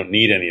computer. You don't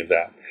need any of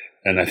that,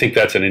 and I think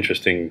that's an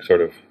interesting sort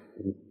of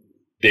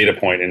data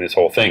point in this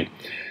whole thing.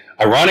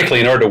 Ironically,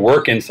 in order to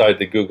work inside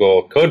the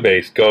Google code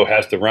base, Go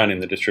has to run in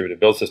the distributed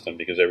build system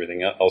because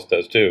everything else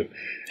does too.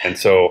 And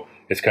so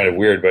it's kind of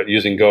weird, but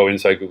using Go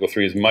inside Google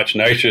 3 is much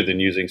nicer than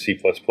using C++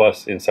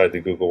 inside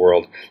the Google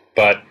world.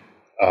 But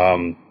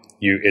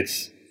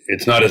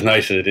it's not as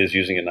nice as it is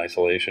using it in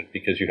isolation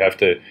because you have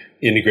to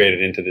integrate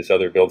it into this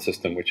other build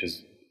system, which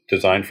is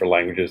designed for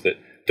languages that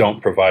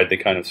don't provide the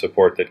kind of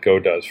support that Go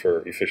does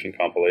for efficient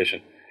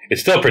compilation.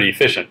 It's still pretty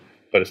efficient,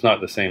 but it's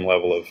not the same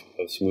level of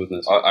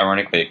smoothness.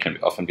 Ironically, it can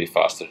often be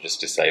faster to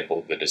just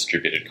disable the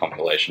distributed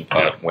compilation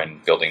part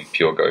when building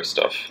pure Go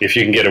stuff. If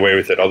you can get away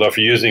with it. Although if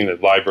you're using the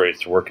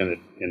libraries to work in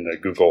the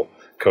Google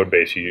code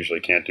base, you usually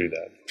can't do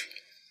that.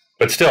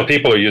 But still,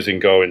 people are using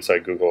Go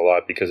inside Google a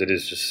lot because it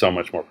is just so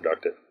much more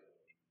productive.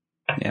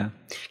 Yeah.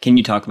 Can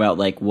you talk about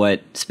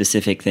what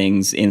specific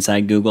things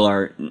inside Google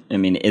are? I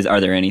mean, are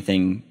there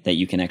anything that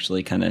you can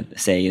actually kind of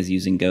say is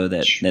using Go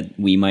that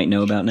we might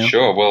know about now?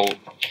 Sure. Well,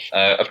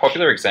 a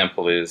popular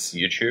example is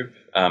YouTube.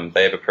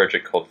 They have a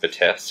project called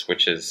Vitesse,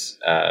 which is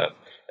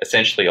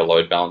essentially a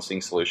load balancing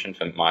solution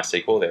for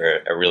MySQL.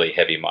 They're a really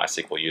heavy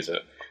MySQL user.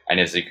 And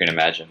as you can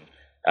imagine,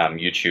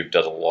 YouTube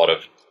does a lot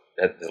of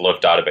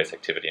database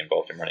activity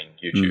involved in running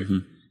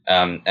YouTube.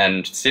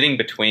 And sitting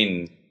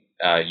between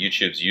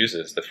YouTube's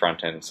users, the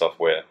front-end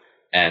software,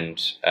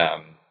 and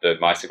the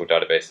MySQL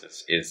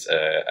databases is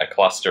a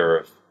cluster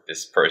of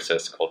this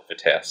process called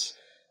Vitess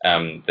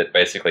that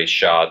basically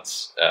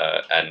shards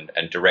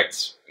and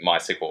directs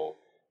MySQL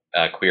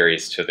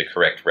queries to the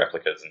correct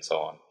replicas and so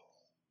on.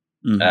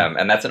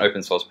 And that's an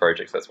open source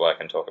project, so that's why I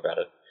can talk about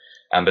it.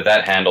 But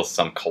that handles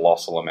some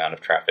colossal amount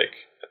of traffic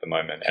at the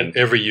moment. And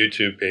every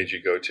YouTube page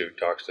you go to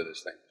talks to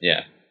this thing.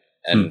 Yeah.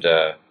 And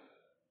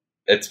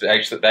it's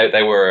actually,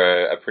 they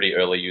were a pretty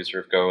early user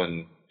of Go,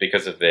 and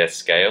because of their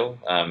scale,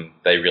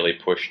 they really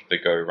pushed the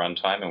Go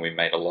runtime, and we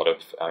made a lot of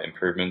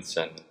improvements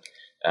and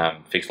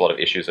fixed a lot of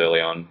issues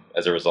early on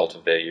as a result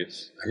of their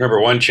use. I remember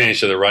one change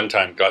to the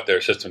runtime got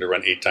their system to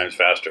run 8 times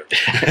faster.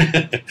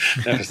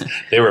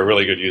 They were a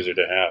really good user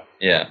to have.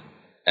 Yeah.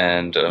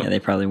 And they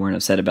probably weren't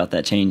upset about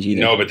that change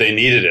either. No, but they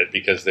needed it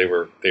because they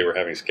were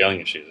having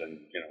scaling issues, and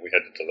we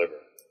had to deliver.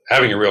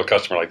 Having a real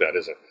customer like that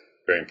is a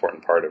very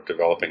important part of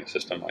developing a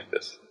system like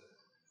this.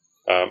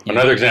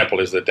 Another example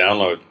is the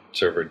download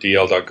server,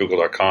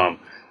 dl.google.com,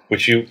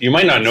 which you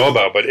might not know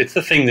about, but it's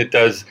the thing that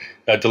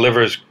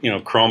delivers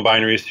Chrome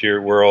binaries to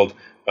your world,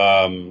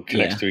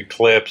 connects to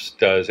Eclipse,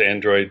 does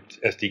Android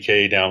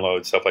SDK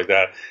downloads, stuff like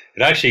that.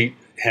 It actually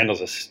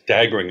handles a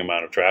staggering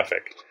amount of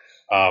traffic.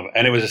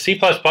 And it was a C++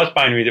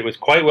 binary that was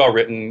quite well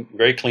written,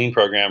 very clean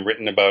program,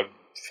 written about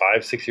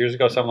 5-6 years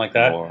ago, something like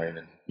that. More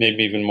even.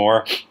 Maybe even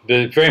more.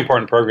 The very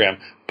important program.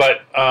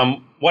 But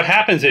what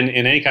happens in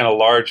any kind of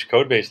large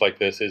code base like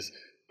this is,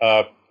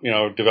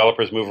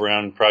 developers move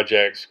around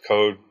projects,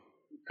 code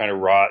kind of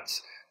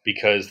rots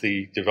because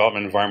the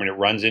development environment it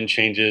runs in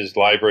changes,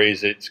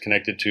 libraries it's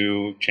connected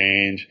to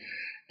change.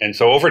 And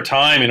so over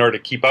time, in order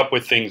to keep up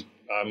with things,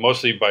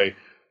 mostly by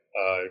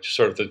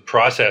sort of the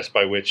process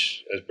by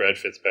which, as Brad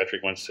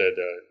Fitzpatrick once said,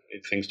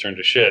 things turn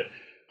to shit,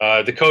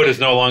 the code is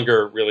no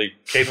longer really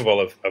capable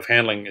of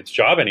handling its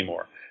job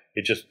anymore.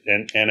 It just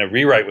and a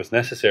rewrite was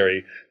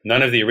necessary.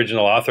 None of the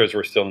original authors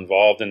were still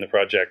involved in the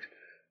project,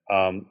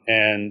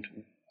 and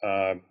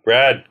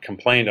Brad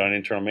complained on an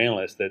internal mailing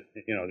list that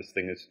this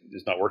thing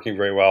is not working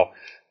very well.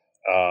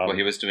 Well,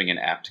 he was doing an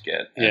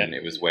apt-get, and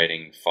it was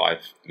waiting 5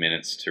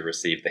 minutes to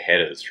receive the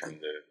headers from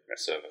the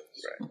server.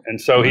 Right. And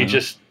so he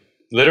just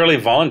literally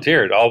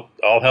volunteered.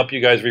 I'll help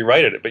you guys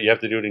rewrite it, but you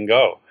have to do it in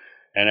Go.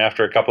 And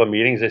after a couple of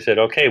meetings, they said,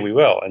 okay, we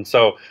will. And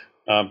so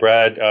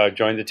Brad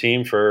joined the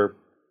team for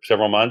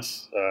several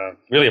months.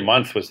 Really, a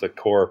month was the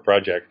core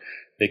project.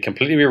 They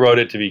completely rewrote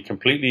it to be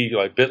completely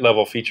bit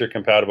level feature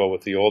compatible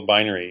with the old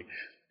binary,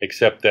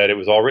 except that it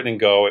was all written in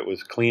Go. It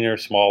was cleaner,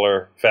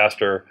 smaller,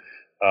 faster,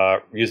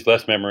 used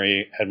less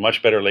memory, had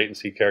much better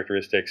latency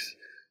characteristics,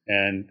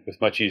 and was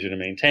much easier to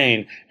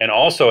maintain. And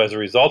also, as a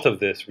result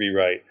of this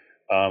rewrite,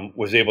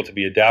 was able to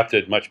be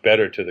adapted much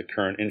better to the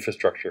current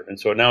infrastructure. And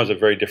so it now is a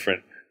very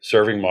different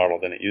serving model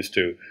than it used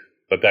to,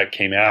 but that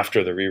came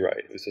after the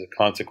rewrite. It was a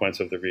consequence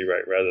of the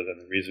rewrite rather than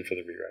the reason for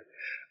the rewrite.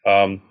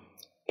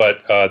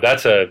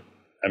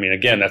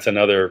 That's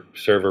another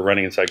server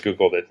running inside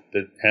Google that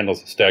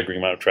handles a staggering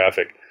amount of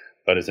traffic,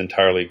 but is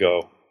entirely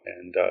Go.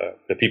 And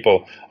the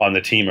people on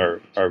the team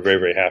are very,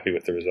 very happy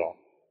with the result.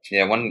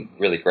 Yeah, one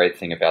really great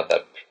thing about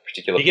that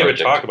particular project. He gave a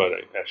talk about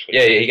it, actually.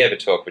 Yeah, he gave a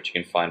talk, which you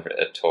can find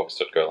at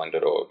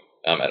talks.golang.org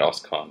at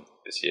OSCON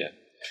this year.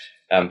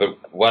 But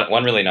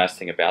one really nice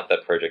thing about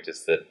that project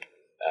is that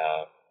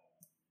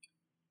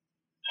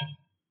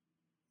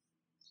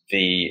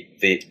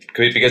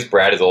because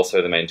Brad is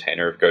also the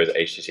maintainer of Go's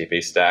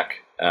HTTP stack,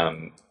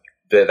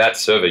 that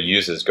server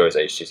uses Go's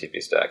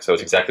HTTP stack. So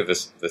it's exactly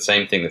the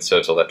same thing that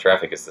serves all that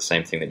traffic is the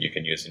same thing that you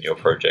can use in your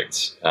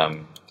projects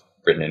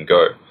written in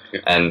Go. Yeah.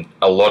 And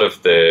a lot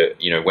of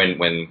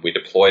when we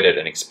deployed it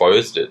and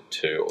exposed it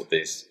to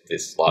this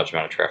large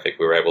amount of traffic,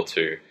 we were able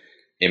to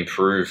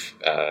improve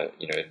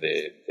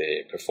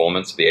the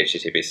performance of the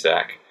HTTP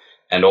stack,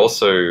 and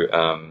also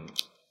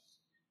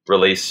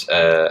release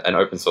an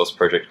open source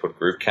project called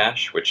Groove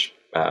Cache, which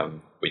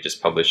we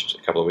just published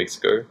a couple of weeks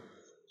ago.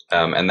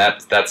 And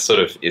that sort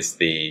of is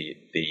the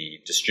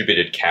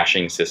distributed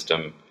caching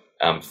system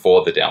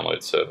for the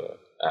download server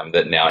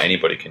that now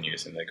anybody can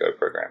use in their Go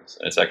programs.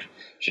 And it's actually,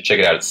 you should check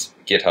it out. It's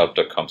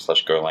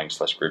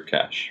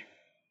github.com/golang/groovecache.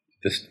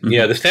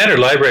 The standard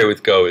library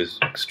with Go is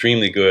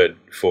extremely good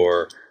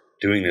for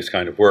doing this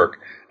kind of work.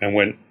 And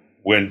when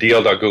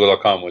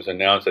dl.google.com was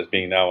announced as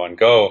being now on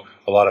Go,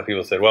 a lot of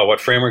people said, well,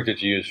 what framework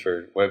did you use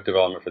for web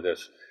development for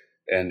this?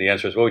 And the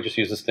answer is, well, we just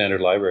use the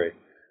standard library.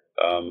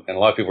 And a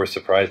lot of people were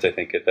surprised, I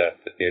think, at that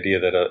the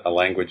idea that a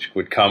language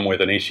would come with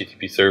an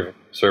HTTP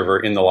server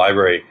in the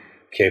library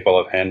capable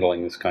of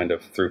handling this kind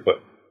of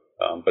throughput.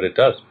 But it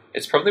does.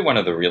 It's probably one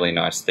of the really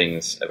nice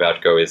things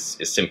about Go is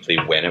simply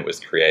when it was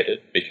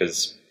created,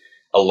 because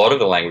a lot of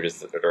the languages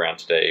that are around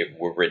today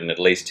were written at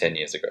least 10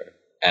 years ago,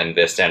 and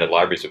their standard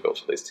libraries were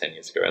built at least 10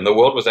 years ago. And the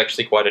world was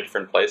actually quite a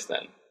different place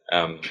then.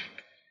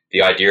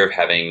 The idea of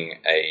having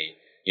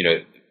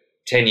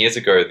 10 years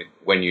ago,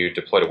 when you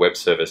deployed a web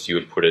service, you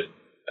would put it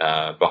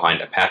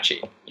behind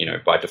Apache.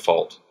 By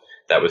default,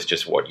 that was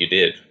just what you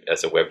did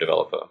as a web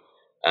developer.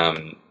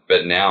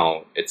 But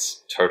now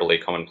it's totally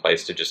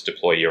commonplace to just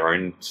deploy your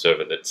own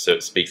server that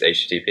speaks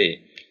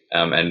HTTP.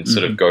 And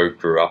sort of Go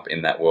grew up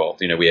in that world.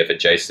 We have a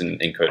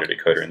JSON encoder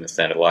decoder in the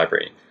standard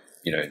library.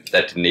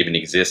 That didn't even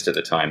exist at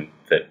the time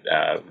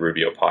that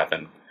Ruby or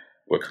Python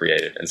were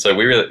created. And so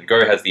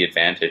Go has the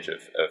advantage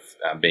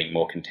of being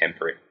more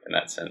contemporary in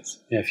that sense.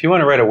 Yeah, if you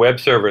want to write a web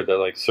server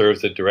that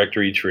serves the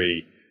directory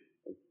tree,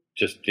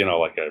 just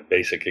like a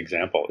basic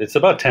example, it's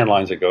about 10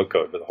 lines of Go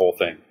code for the whole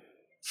thing,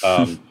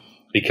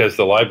 because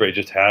the library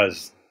just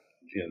has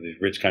these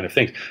rich kind of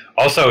things.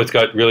 Also, it's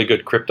got really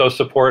good crypto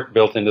support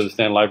built into the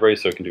standard library,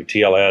 so it can do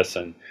TLS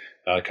and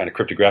kind of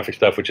cryptographic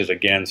stuff, which is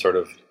again sort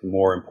of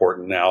more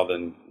important now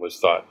than was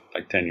thought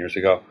 10 years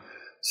ago.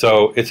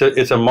 So it's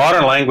a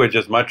modern language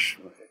as much.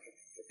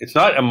 It's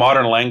not a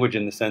modern language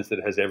in the sense that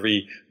it has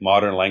every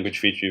modern language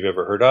feature you've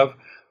ever heard of,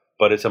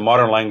 but it's a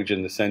modern language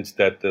in the sense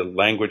that the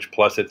language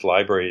plus its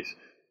libraries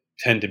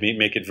tend to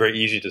make it very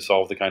easy to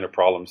solve the kind of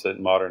problems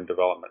that modern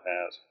development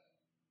has.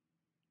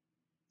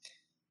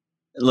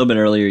 A little bit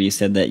earlier, you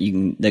said that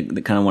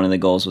the kind of one of the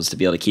goals was to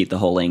be able to keep the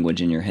whole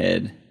language in your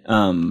head.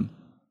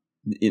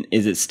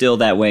 Is it still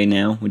that way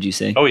now, would you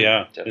say? Oh,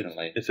 yeah.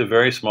 Definitely. It's a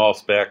very small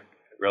spec,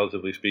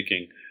 relatively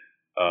speaking.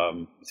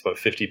 It's about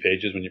 50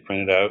 pages when you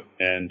print it out.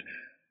 And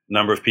a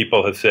number of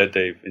people have said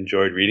they've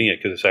enjoyed reading it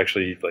because it's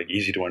actually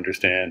easy to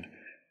understand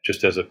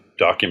just as a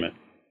document.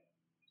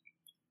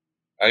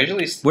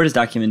 Where does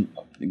document...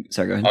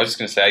 Sorry, go ahead. I was just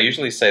going to say, I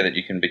usually say that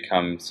you can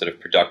become sort of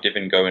productive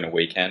in Go in a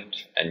weekend,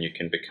 and you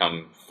can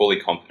become fully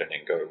competent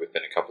in Go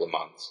within a couple of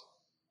months.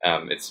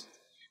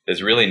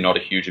 There's really not a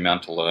huge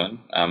amount to learn.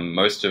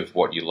 Most of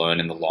what you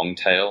learn in the long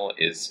tail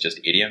is just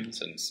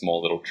idioms and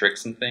small little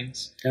tricks and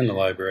things. And the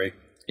library.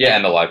 Yeah,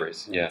 and the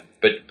libraries. Yeah,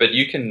 but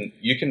you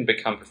can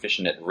become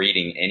proficient at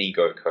reading any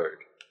Go code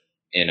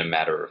in a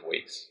matter of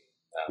weeks.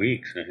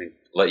 Weeks, I think.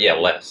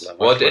 Less.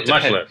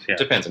 It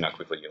depends on how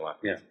quickly you learn.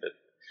 Yeah.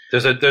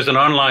 There's an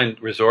online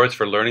resource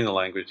for learning the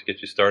language to get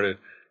you started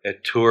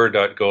at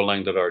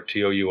tour.golang.org,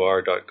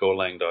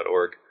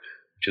 tour.golang.org,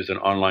 which is an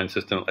online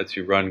system that lets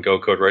you run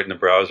Go code right in the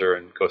browser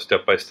and go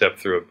step by step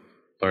through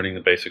learning the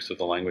basics of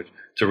the language.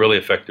 It's a really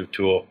effective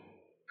tool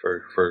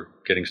for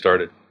getting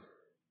started.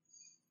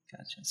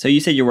 Gotcha. So you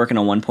said you're working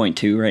on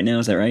 1.2 right now,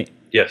 is that right?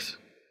 Yes.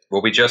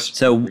 Well, we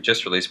just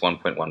released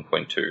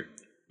 1.1.2,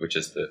 which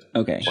is the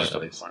point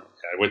release.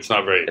 It's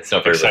not very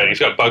exciting. It's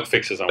got bug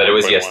fixes on it. But it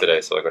was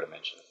yesterday, so I got to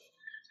mention it.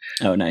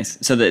 Oh, nice.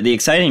 So the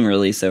exciting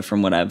release, though,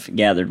 from what I've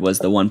gathered, was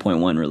the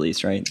 1.1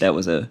 release, right? That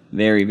was a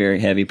very, very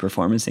heavy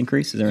performance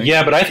increase, is that right?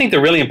 Yeah, but I think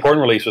the really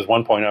important release was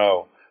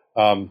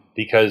 1.0,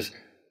 because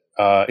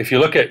if you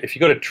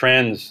go to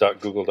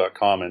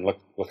trends.google.com and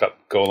look up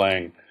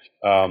Golang,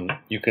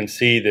 you can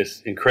see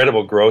this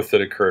incredible growth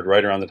that occurred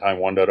right around the time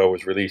 1.0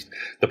 was released.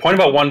 The point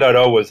about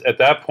 1.0 was at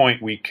that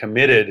point we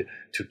committed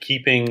to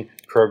keeping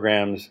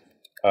programs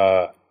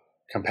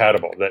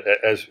compatible. That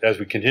as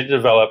we continue to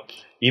develop,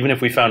 even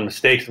if we found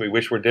mistakes that we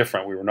wish were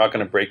different, we were not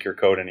going to break your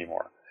code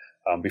anymore.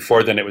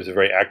 Before then, it was a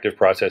very active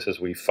process as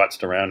we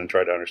futzed around and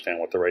tried to understand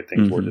what the right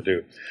things were to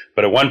do.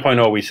 But at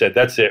 1.0, we said,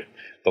 that's it.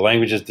 The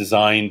language is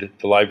designed.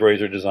 The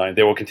libraries are designed.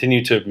 They will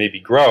continue to maybe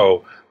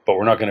grow, but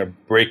we're not going to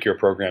break your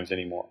programs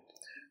anymore.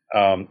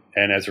 And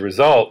as a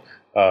result,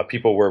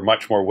 people were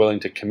much more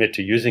willing to commit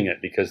to using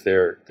it because they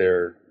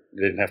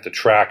didn't have to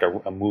track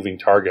a moving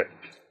target.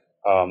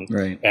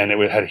 Right. And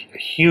it had a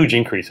huge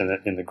increase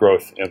in the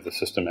growth of the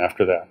system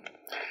after that.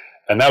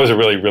 And that was a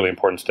really, really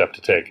important step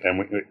to take.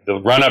 And the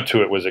run-up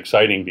to it was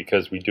exciting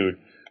because we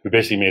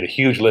basically made a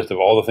huge list of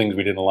all the things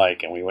we didn't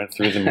like, and we went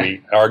through them.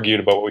 We argued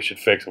about what we should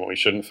fix and what we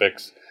shouldn't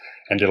fix,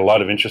 and did a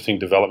lot of interesting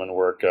development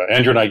work.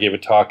 Andrew and I gave a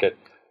talk at,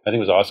 I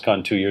think it was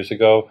OSCON 2 years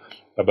ago,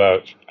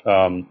 about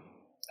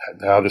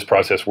how this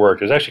process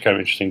worked. It was actually kind of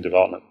an interesting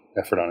development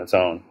effort on its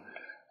own.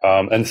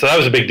 And so that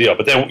was a big deal.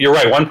 But then you're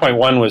right,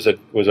 1.1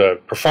 was a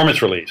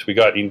performance release. We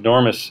got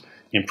enormous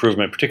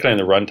improvement, particularly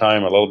in the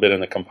runtime, a little bit in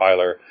the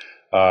compiler.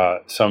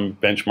 Some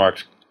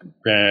benchmarks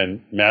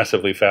ran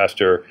massively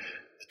faster.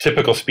 The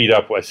typical speed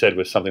up, I said,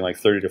 was something like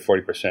 30 to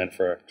 40%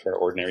 for an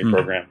ordinary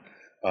program.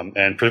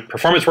 And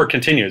performance work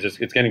continues.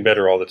 It's getting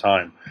better all the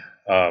time.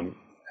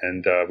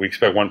 And we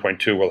expect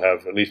 1.2 will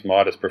have at least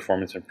modest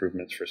performance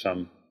improvements for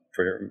some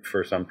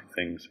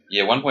things.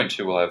 Yeah,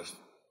 1.2 will have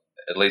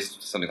at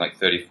least something like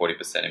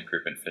 30-40%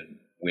 improvement for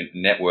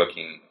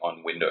networking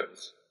on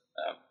Windows.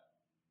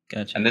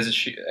 Gotcha. And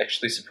there's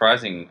actually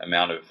surprising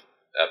amount of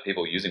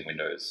people using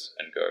Windows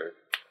and Go.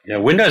 Yeah,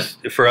 Windows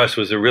for us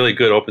was a really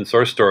good open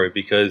source story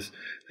because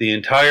the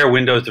entire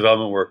Windows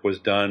development work was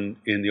done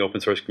in the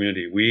open source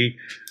community. We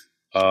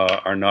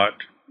are not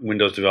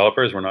Windows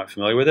developers. We're not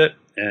familiar with it.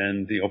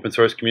 And the open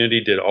source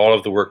community did all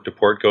of the work to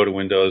port Go to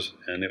Windows,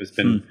 and it's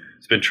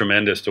been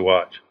tremendous to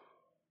watch.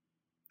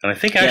 And I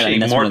think actually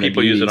more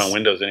people use it on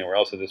Windows anywhere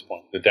else at this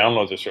point. The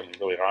downloads are certainly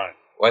really high.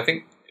 Well, I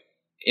think,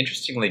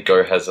 interestingly,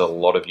 Go has a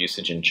lot of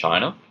usage in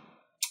China.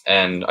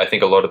 And I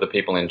think a lot of the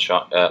people in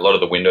China, a lot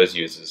of the Windows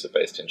users are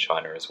based in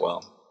China as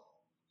well.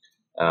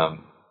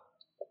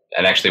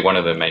 And actually, one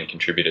of the main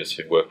contributors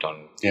who worked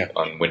on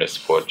Windows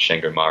support,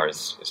 Shengu Ma,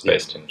 is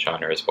based in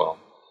China as well.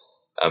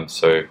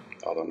 So,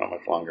 although not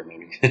much longer,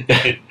 maybe.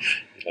 I'd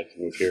like to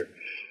move here.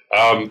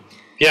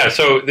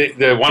 So the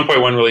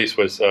 1.1 release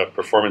was a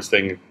performance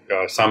thing.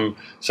 Some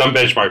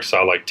benchmarks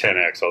saw like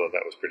 10x, although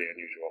that was pretty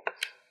unusual.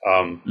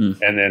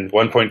 And then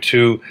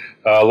 1.2,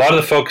 a lot of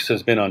the focus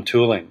has been on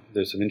tooling.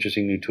 There's some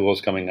interesting new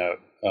tools coming out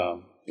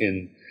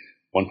in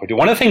 1.2.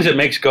 One of the things that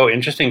makes Go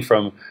interesting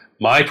from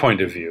my point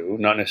of view,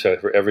 not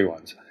necessarily for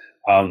everyone's,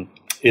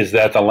 is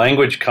that the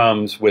language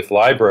comes with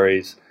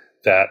libraries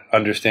that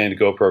understand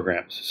Go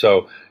programs.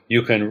 So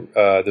you can,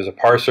 there's a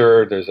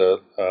parser, there's a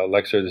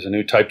lexer, there's a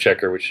new type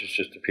checker, which has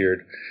just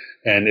appeared.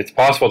 And it's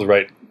possible to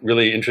write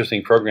really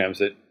interesting programs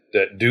that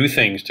do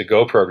things to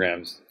Go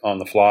programs on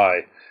the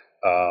fly,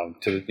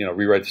 to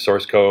rewrite the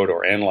source code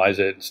or analyze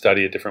it and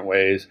study it different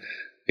ways.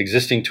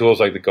 Existing tools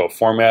like the Go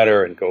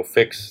formatter and Go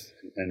fix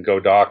and Go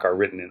doc are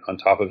written on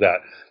top of that.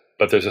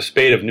 But there's a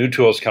spate of new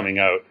tools coming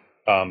out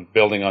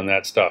building on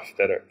that stuff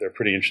they're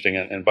pretty interesting,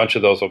 and a bunch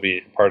of those will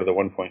be part of the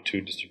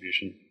 1.2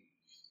 distribution.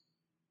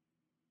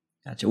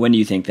 Gotcha. When do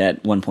you think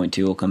that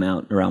 1.2 will come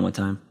out? Around what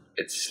time?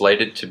 It's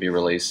slated to be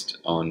released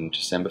on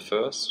December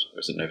 1st, or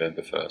is it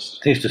November 1st?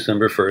 I think it's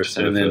December 1st,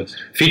 and then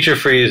feature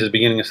free is the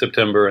beginning of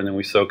September, and then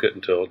we soak it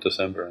until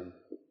December.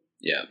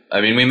 Yeah,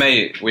 I mean, we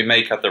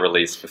may cut the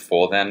release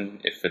before then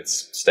if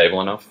it's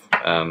stable enough.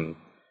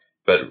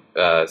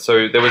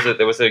 So there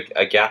was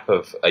a gap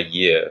of a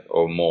year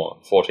or more,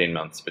 14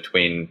 months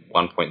between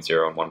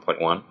 1.0 and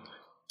 1.1,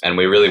 and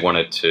we really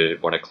want to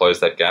close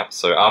that gap.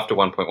 So after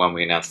 1.1,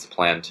 we announced the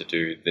plan to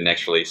do the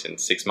next release in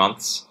 6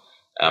 months,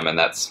 and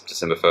that's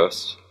December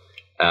 1st.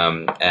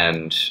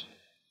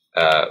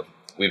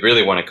 We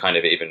really want to kind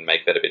of even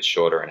make that a bit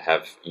shorter and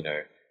have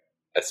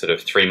a sort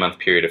of 3-month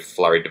period of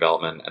flurry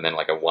development and then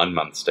like a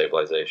 1-month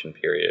stabilization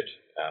period,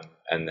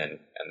 and then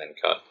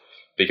cut.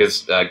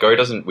 Because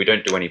we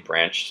don't do any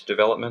branch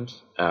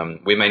development.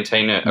 We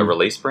maintain a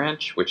release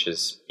branch, which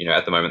is,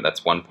 at the moment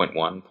that's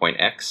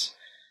 1.1.x,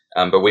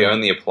 but we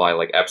only apply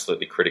like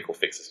absolutely critical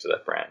fixes to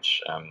that branch.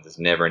 There's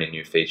never any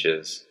new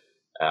features,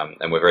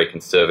 and we're very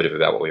conservative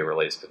about what we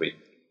release because we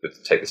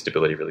take the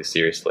stability really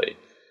seriously.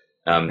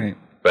 Right.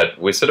 But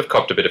we sort of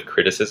copped a bit of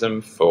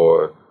criticism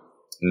for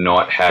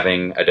not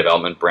having a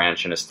development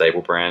branch and a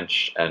stable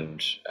branch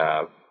and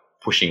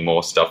pushing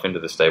more stuff into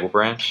the stable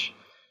branch.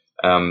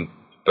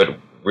 But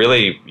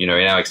really, in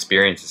our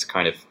experience, it's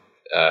kind of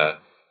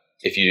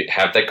if you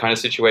have that kind of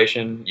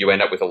situation, you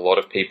end up with a lot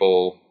of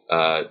people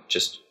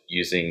just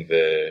using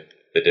the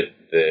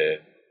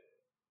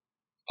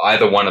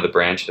either one of the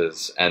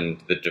branches,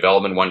 and the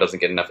development one doesn't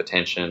get enough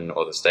attention,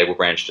 or the stable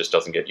branch just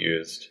doesn't get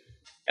used,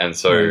 and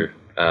so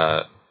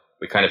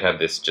we kind of have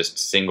this just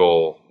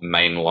single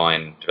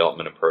mainline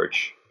development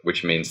approach,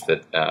 which means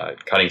that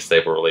cutting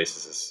stable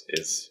releases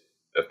is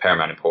of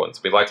paramount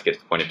importance. We'd like to get to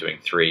the point of doing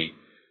 3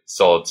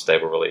 solid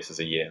stable releases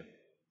a year,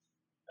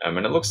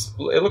 and it looks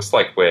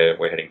like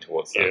we're heading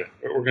towards that.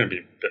 Yeah, we're going to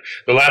be.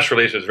 The last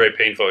release was very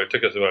painful. It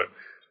took us about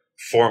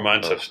 4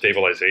 months of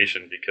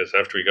stabilization, because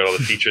after we got all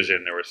the features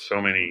in, there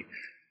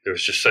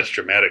was just such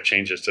dramatic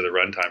changes to the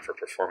runtime for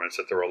performance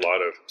that there were a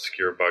lot of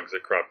obscure bugs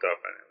that cropped up.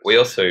 And we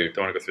also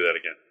don't want to go through that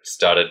again.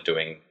 Started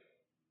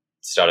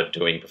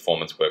doing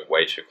performance work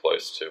way too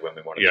close to when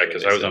we wanted to. Yeah,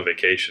 because I was on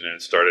vacation and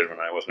it started when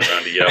I wasn't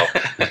around to yell.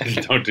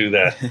 Don't do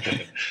that.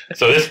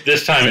 So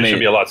this time it should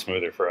be a lot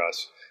smoother for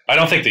us. I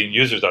don't think the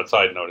users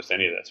outside noticed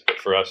any of this, but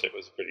for us it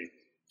was pretty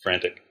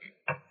frantic.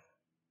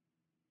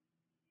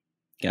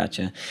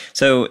 Gotcha.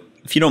 So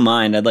if you don't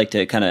mind, I'd like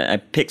to I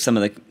picked some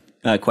of the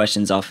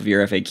questions off of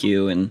your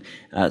FAQ and,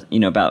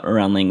 about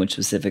around language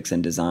specifics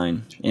and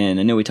design. And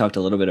I know we talked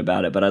a little bit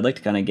about it, but I'd like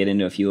to kind of get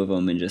into a few of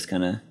them and just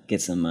kind of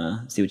get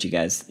some, see what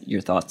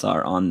your thoughts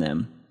are on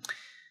them.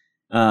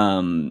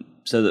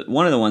 So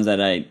one of the ones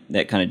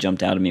that kind of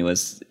jumped out at me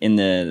was in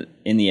the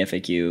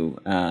FAQ,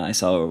 I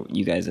saw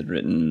you guys had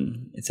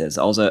written, it says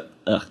also,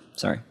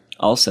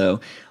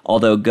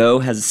 although Go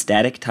has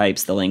static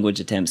types, the language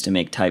attempts to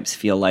make types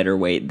feel lighter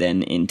weight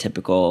than in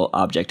typical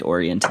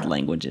object-oriented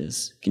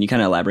languages. Can you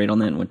kind of elaborate on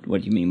that and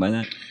what you mean by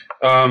that?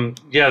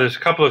 There's a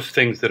couple of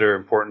things that are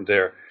important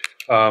there.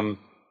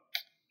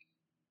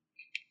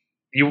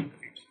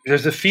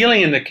 There's a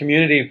feeling in the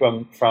community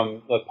from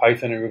the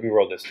Python and Ruby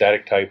world that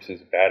static types is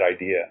a bad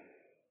idea,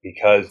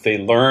 because they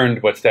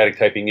learned what static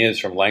typing is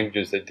from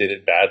languages that did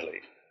it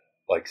badly,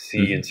 like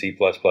C and C++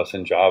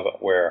 and Java,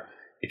 where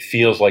it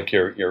feels like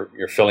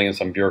you're filling in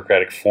some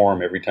bureaucratic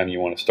form every time you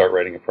want to start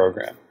writing a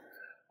program.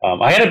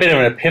 I had a bit of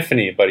an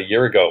epiphany about a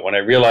year ago when I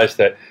realized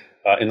that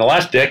in the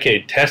last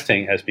decade,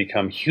 testing has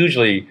become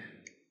hugely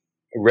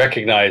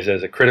recognized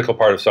as a critical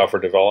part of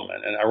software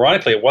development. And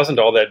ironically, it wasn't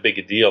all that big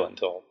a deal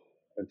until,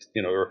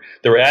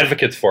 there were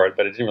advocates for it,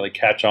 but it didn't really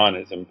catch on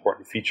as an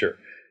important feature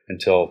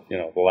until,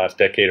 the last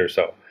decade or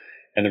so.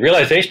 And the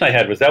realization I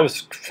had was that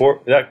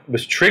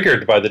was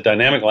triggered by the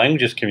dynamic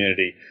languages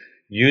community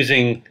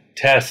using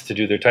tests to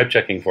do their type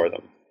checking for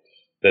them.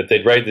 That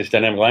they'd write these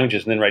dynamic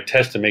languages and then write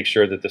tests to make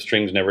sure that the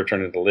strings never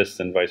turn into lists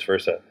and vice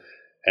versa.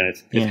 And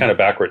it's kind of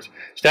backwards.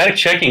 Static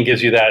checking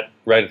gives you that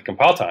right at the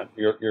compile time.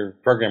 Your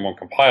program won't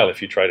compile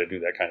if you try to do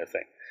that kind of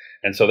thing.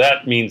 And so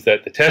that means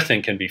that the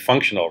testing can be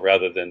functional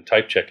rather than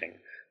type checking.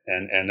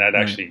 And that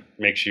actually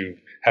makes you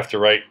have to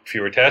write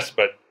fewer tests,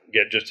 but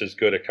get just as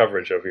good a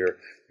coverage of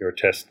your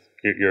test,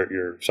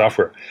 your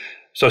software.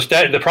 So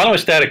the problem with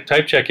static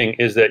type checking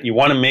is that you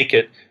want to make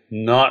it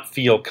not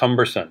feel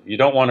cumbersome. You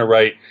don't want to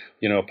write,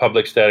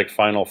 public static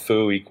final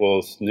foo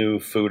equals new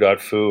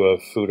foo.foo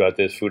of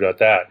foo.this,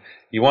 foo.that.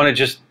 You want to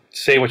just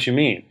say what you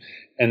mean.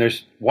 And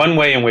there's one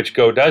way in which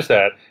Go does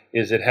that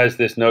is it has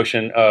this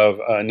notion of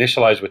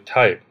initialize with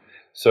type.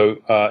 So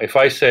if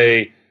I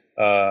say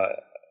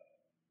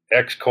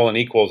x colon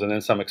equals and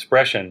then some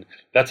expression,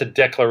 that's a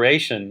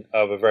declaration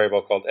of a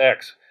variable called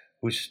x,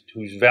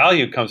 whose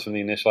value comes from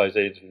the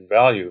initialization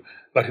value,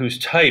 but whose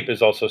type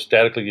is also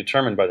statically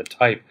determined by the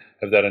type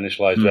of that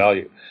initialized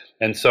value.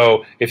 And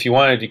so if you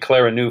want to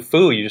declare a new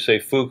foo, you just say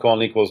foo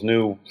colon equals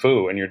new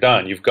foo, and you're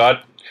done. You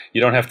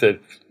don't have to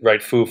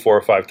write foo 4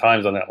 or 5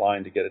 times on that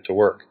line to get it to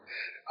work.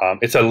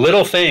 It's a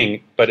little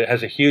thing, but it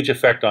has a huge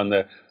effect on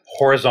the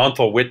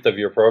horizontal width of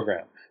your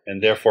program,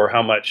 and therefore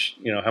how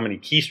many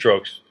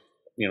keystrokes,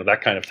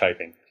 that kind of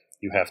typing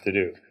you have to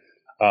do.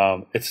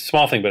 It's a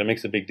small thing, but it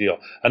makes a big deal.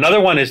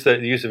 Another one is the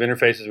use of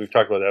interfaces. We've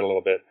talked about that a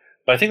little bit.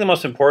 But I think the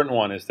most important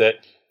one is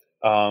that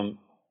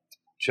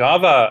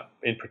Java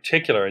in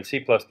particular, and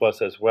C++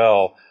 as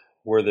well,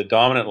 were the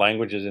dominant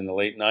languages in the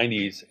late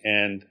 90s.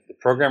 And the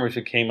programmers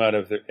who came out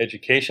of their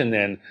education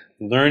then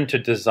learned to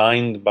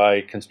design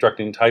by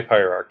constructing type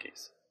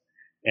hierarchies.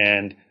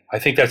 And I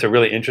think that's a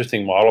really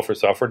interesting model for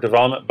software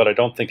development, but I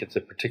don't think it's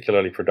a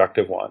particularly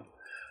productive one.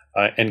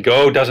 And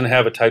Go doesn't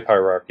have a type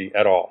hierarchy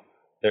at all.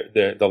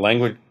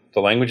 The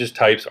language's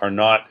types are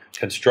not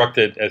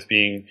constructed as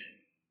being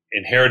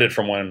inherited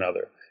from one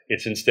another.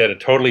 It's instead a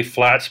totally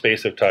flat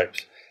space of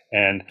types.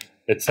 And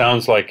it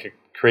sounds like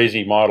a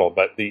crazy model,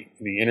 but the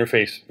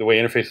interface, the way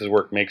interfaces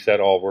work, makes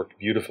that all work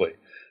beautifully.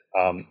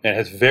 And it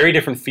has very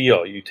different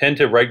feel. You tend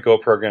to write Go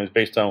programs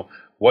based on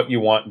what you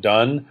want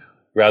done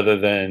rather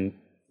than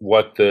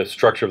what the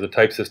structure of the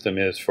type system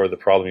is for the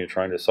problem you're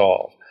trying to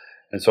solve.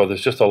 And so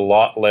there's just a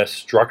lot less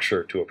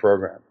structure to a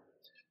program.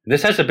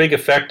 This has a big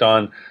effect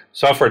on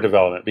software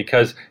development,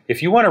 because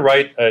if you want to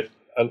write a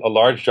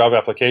large Java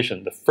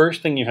application, the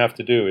first thing you have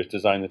to do is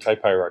design the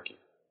type hierarchy.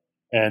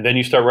 And then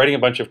you start writing a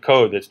bunch of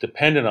code that's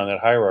dependent on that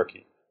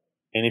hierarchy.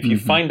 And if you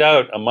find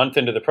out a month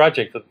into the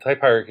project that the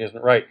type hierarchy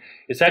isn't right,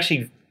 it's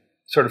actually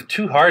sort of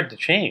too hard to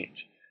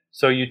change.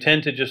 So you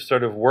tend to just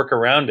sort of work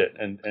around it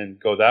and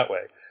go that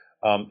way.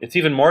 It's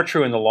even more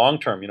true in the long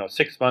term.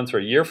 6 months or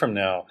a year from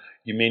now,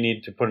 you may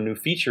need to put a new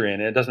feature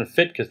in, and it doesn't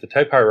fit because the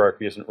type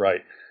hierarchy isn't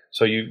right.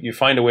 So you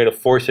find a way to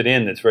force it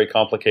in that's very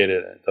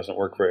complicated and it doesn't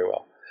work very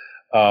well.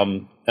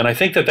 And I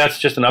think that's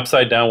just an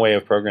upside down way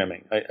of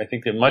programming. I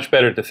think it's much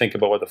better to think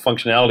about what the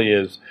functionality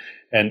is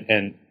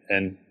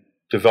and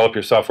develop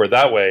your software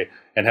that way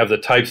and have the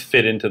types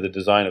fit into the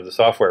design of the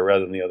software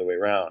rather than the other way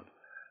around.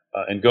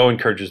 And Go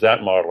encourages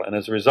that model. And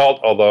as a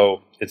result,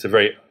 although it's a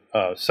very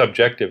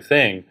subjective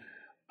thing,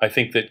 I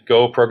think that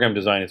Go program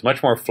design is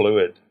much more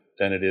fluid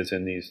than it is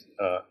in these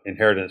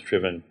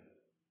inheritance-driven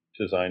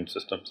design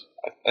systems.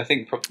 I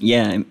think.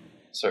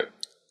 Sorry.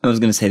 I was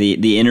going to say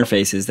the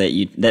interfaces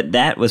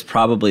that was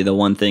probably the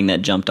one thing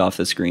that jumped off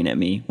the screen at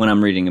me when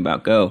I'm reading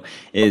about Go,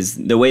 is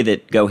the way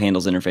that Go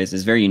handles interfaces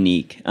is very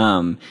unique.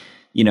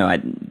 You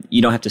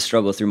don't have to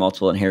struggle through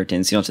multiple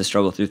inheritance. You don't have to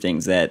struggle through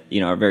things that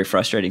are very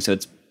frustrating. So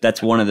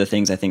that's one of the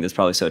things I think that's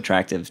probably so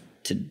attractive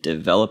to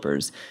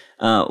developers.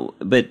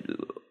 But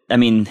I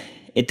mean,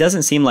 it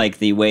doesn't seem like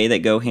the way that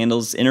Go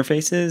handles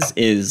interfaces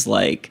is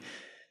like,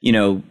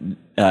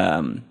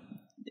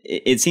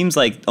 it seems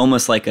like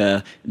almost like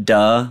a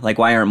duh, like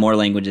why aren't more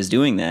languages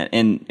doing that?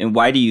 And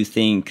why do you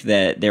think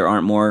that there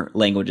aren't more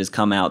languages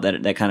come out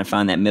that kind of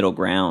find that middle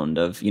ground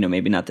of,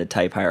 maybe not the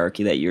type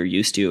hierarchy that you're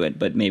used to,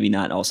 but maybe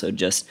not also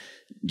just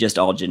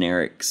all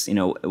generics?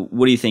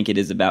 What do you think it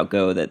is about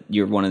Go that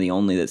you're one of the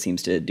only that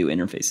seems to do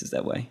interfaces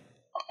that way?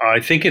 I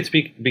think it's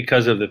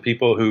because of the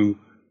people who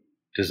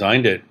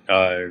designed it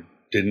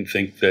didn't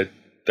think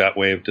that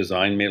way of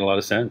design made a lot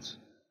of sense.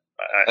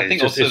 I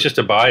think it's just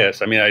a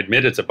bias. I mean, I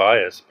admit it's a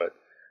bias, but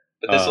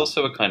there's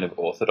also a kind of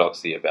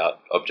orthodoxy about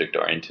object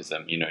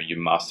orientism. You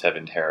must have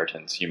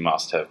inheritance. You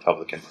must have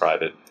public and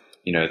private.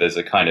 There's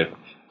a kind of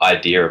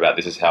idea about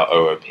this is how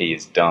OOP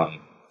is done.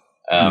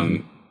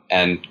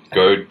 And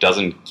Go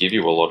doesn't give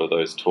you a lot of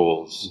those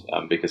tools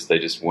because they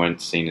just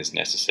weren't seen as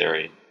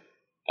necessary.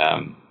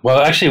 Well,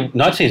 actually,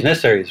 not seen as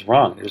necessary is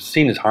wrong. It was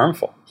seen as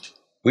harmful.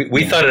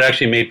 We thought it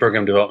actually made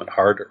program development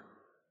harder.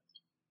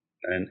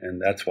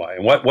 And that's why.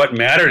 And what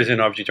matters in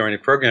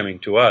object-oriented programming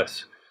to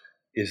us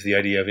is the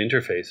idea of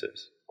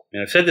interfaces.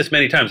 And I've said this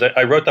many times.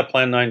 I wrote the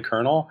Plan 9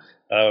 kernel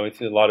with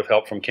a lot of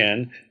help from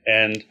Ken.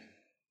 And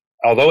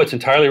although it's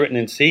entirely written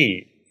in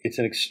C, it's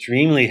an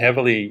extremely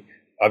heavily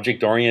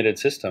object-oriented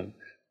system,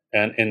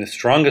 and in the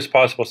strongest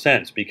possible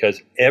sense,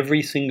 because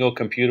every single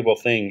computable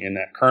thing in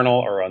that kernel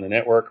or on the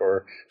network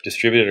or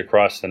distributed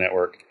across the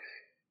network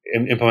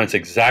implements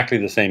exactly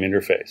the same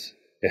interface.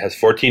 It has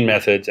 14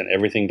 methods, and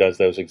everything does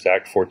those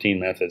exact 14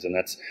 methods, and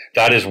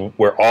that is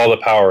where all the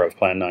power of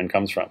Plan 9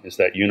 comes from, is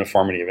that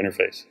uniformity of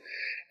interface.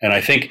 And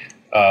I think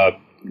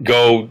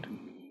Go,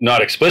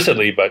 not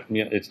explicitly, but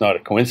it's not a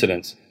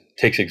coincidence,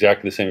 takes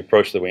exactly the same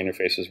approach to the way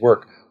interfaces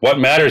work. What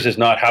matters is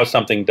not how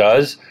something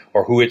does,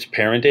 or who its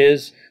parent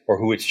is, or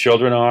who its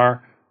children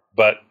are,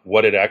 but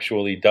what it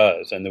actually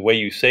does. And the way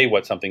you say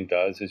what something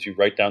does is you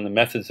write down the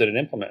methods that it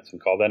implements and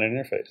call that an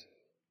interface.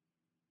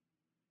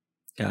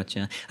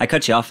 Gotcha. I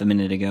cut you off a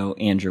minute ago.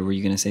 Andrew, were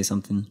you going to say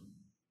something?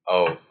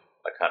 Oh,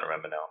 I can't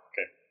remember now.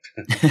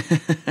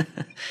 Okay.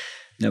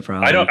 No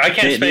problem. I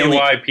can't say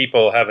why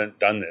people haven't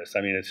done this.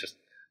 I mean, it's just,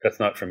 that's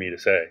not for me to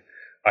say.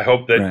 I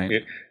hope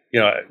that,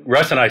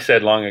 Russ and I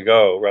said long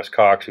ago, Russ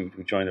Cox, who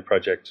joined the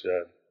project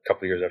a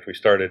couple of years after we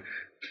started,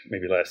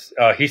 maybe less,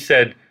 he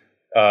said,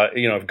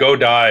 if Go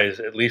dies,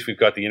 at least we've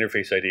got the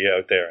interface idea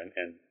out there and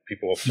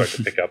people will start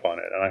to pick up on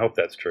it. And I hope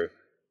that's true.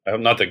 I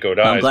hope not that Go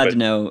dies, I'm glad to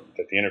know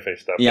that the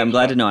interface stuff. Yeah, I'm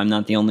glad to know I'm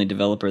not the only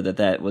developer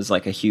that was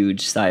like a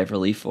huge sigh of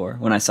relief for.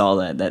 When I saw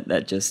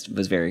that just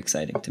was very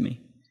exciting to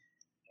me.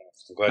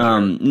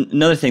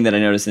 Another thing that I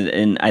noticed,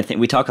 and I think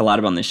we talk a lot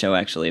about on the show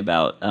actually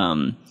about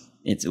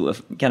it's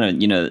kind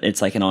of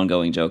it's like an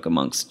ongoing joke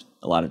amongst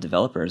a lot of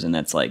developers, and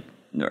that's like,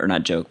 or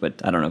not joke, but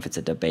I don't know if it's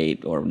a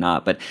debate or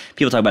not, but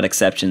people talk about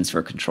exceptions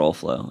for control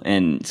flow,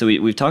 and so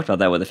we've talked about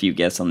that with a few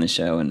guests on the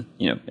show, and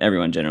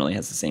everyone generally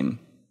has the same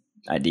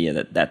idea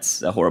that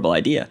that's a horrible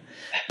idea,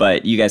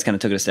 but you guys kind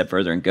of took it a step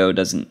further, and Go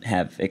doesn't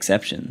have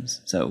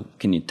exceptions. So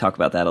can you talk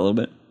about that a little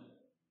bit?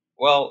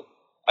 Well,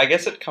 I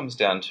guess it comes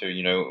down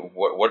to,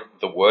 what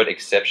the word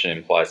exception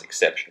implies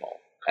exceptional.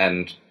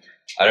 And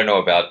I don't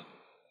know about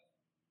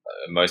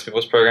most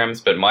people's programs,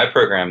 but my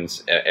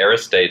programs, error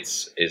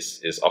states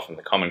is often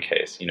the common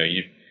case.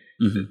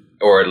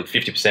 Or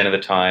 50% of the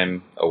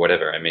time or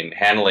whatever. I mean,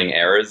 handling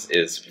errors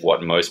is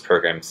what most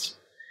programs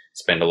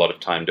spend a lot of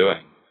time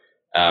doing.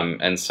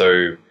 And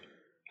so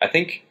I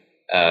think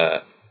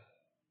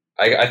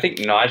I think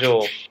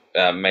Nigel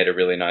made a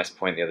really nice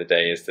point the other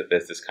day, is that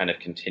there's this kind of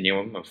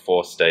continuum of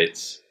 4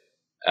 states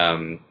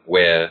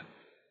where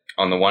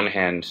on the one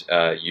hand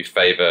you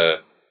favor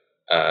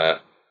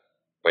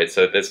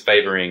so there's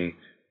favoring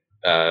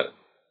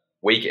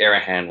weak error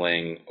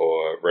handling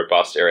or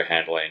robust error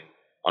handling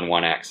on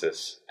one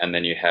axis, and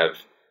then you have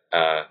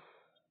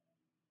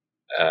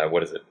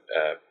what is it?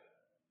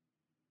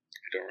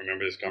 I don't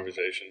remember this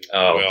conversation.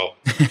 Oh well,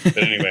 but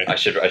anyway, I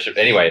should.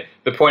 Anyway,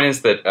 the point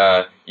is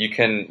that you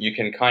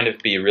can kind of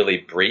be really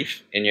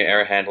brief in your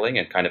error handling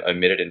and kind of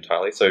omit it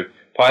entirely. So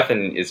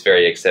Python is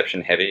very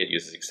exception heavy. It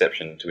uses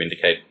exceptions to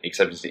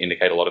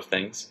indicate a lot of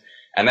things,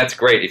 and that's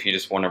great if you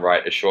just want to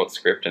write a short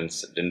script and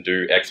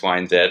do X, Y,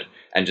 and Z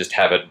and just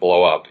have it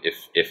blow up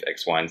if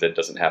X, Y, and Z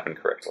doesn't happen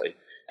correctly.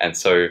 And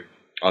so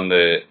on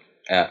the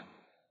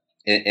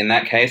in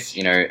that case,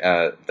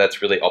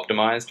 that's really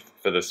optimized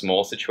for the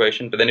small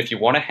situation. But then if you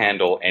want to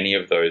handle any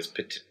of those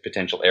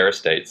potential error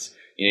states,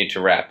 you need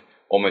to wrap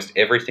almost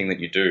everything that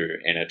you do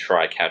in a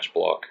try-catch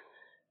block.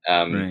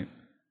 Right.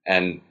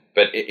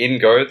 But in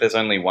Go, there's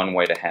only one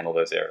way to handle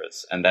those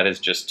errors, and that is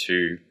just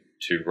to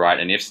write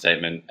an if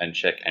statement and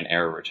check an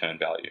error return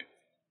value.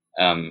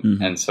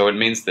 And so it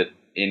means that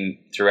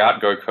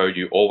throughout Go code,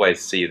 you always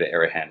see the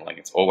error handling.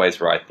 It's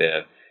always right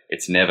there.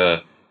 It's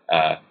never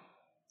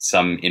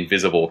some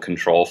invisible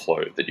control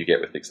flow that you get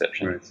with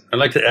exceptions. Right. I'd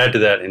like to add to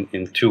that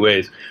in 2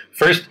 ways.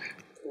 First,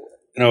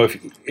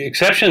 if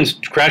exceptions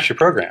crash your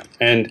program,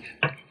 and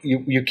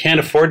you can't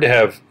afford to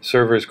have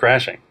servers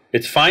crashing.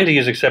 It's fine to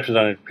use exceptions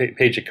on a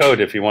page of code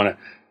if you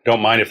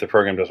don't mind if the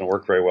program doesn't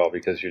work very well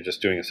because you're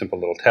just doing a simple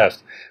little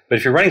test. But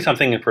if you're running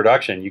something in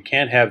production, you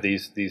can't have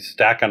these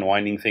stack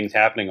unwinding things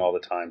happening all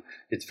the time.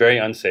 It's very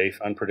unsafe,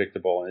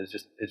 unpredictable, and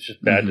it's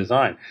just bad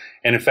design.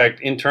 And in fact,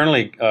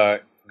 internally,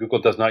 Google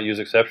does not use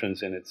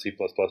exceptions in its C++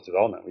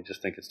 development. We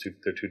just think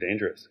they're too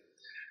dangerous.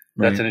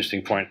 Right. That's an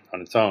interesting point on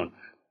its own.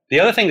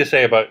 The other thing to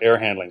say about error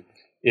handling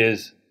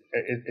is,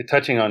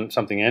 touching on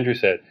something Andrew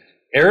said,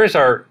 errors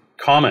are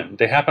common.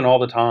 They happen all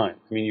the time.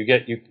 I mean,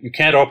 you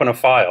can't open a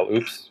file.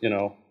 Oops,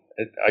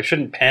 I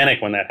shouldn't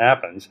panic when that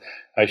happens.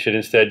 I should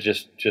instead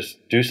just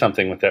do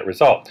something with that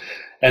result.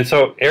 And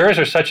so errors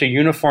are such a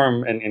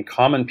uniform and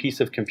common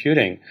piece of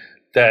computing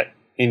that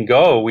in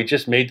Go, we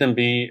just made them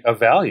be a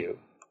value.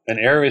 An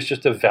error is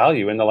just a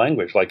value in the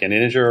language, like an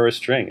integer or a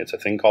string. It's a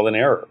thing called an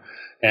error.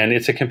 And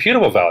it's a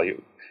computable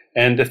value.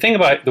 And the thing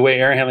about the way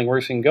error handling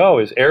works in Go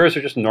is errors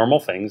are just normal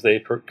things. They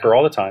occur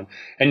all the time.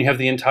 And you have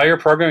the entire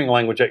programming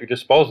language at your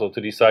disposal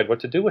to decide what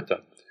to do with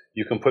them.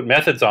 You can put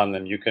methods on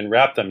them. You can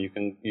wrap them. You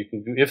can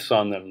do ifs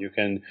on them. You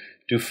can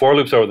do for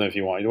loops over them if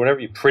you want. Whatever,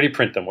 you pretty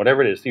print them,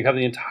 whatever it is. You have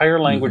the entire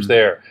language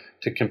there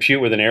to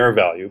compute with an error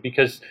value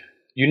because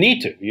you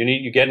need to.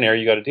 You get an error,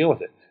 you got to deal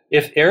with it.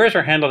 If errors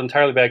are handled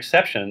entirely by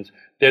exceptions,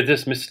 they're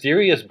this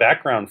mysterious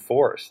background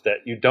force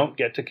that you don't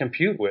get to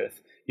compute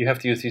with. You have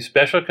to use these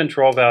special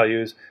control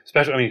values,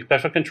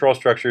 special control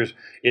structures.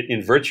 It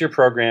inverts your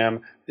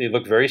program. They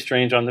look very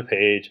strange on the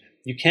page.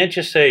 you can't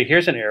just say,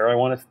 here's an error. I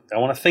want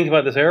to think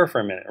about this error for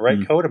a minute and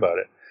write code about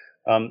it.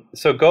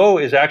 So Go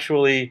is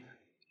actually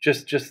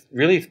just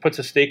really puts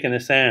a stake in the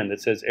sand that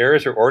says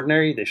errors are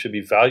ordinary. They should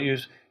be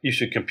values. You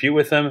should compute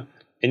with them.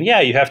 And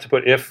yeah, you have to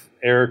put if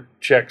error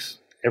checks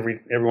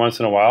every once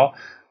in a while,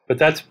 but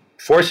that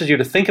forces you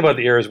to think about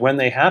the errors when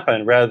they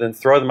happen rather than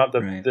throw them up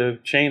the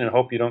chain and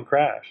hope you don't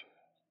crash.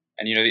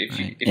 And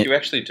if you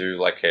actually do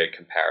like a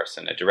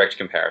direct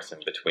comparison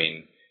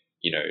between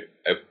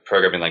a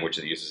programming language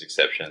that uses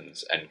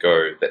exceptions and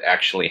Go that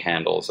actually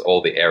handles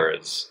all the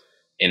errors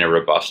in a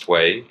robust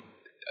way,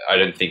 I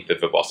don't think the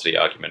verbosity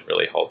argument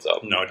really holds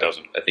up. No, it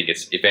doesn't. I think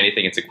if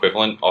anything, it's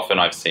equivalent. Often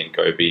I've seen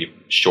Go be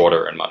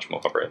shorter and much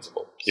more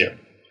comprehensible. So.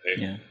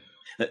 Yeah.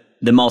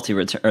 The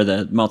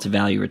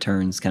multi-value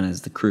returns kind of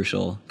is the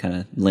crucial kind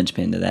of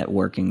linchpin to that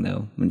working,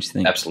 though. Wouldn't you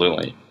think?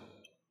 Absolutely.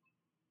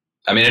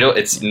 I mean,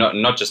 it's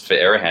not just for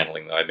error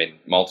handling, though. I mean,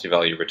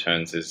 multi-value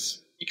returns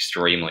is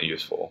extremely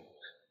useful.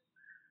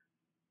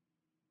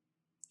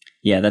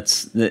 Yeah,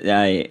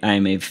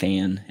 I'm a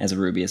fan, as a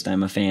Rubyist,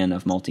 I'm a fan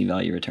of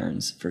multi-value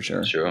returns, for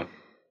sure. Sure.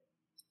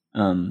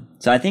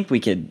 So I think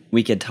we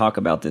could talk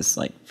about this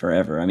like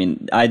forever. I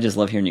mean, I just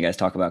love hearing you guys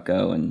talk about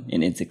Go, and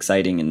it's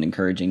exciting and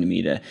encouraging to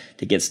me to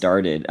get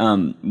started.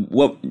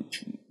 What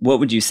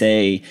would you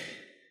say,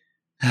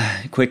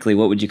 quickly,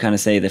 what would you kind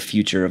of say the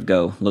future of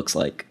Go looks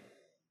like?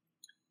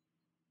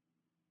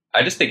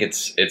 I just think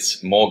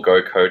it's more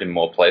Go code in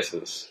more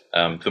places.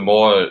 The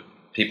more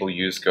people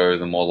use Go,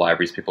 the more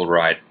libraries people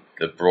write,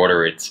 the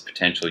broader its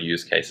potential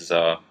use cases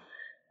are.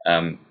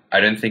 I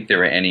don't think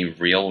there are any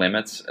real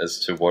limits as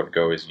to what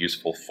Go is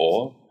useful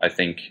for. I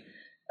think,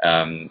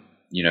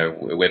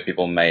 where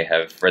people may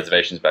have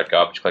reservations about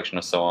garbage collection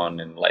or so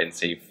on in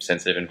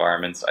latency-sensitive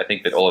environments, I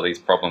think that all of these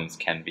problems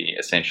can be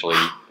essentially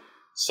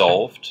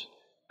solved.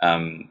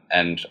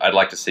 And I'd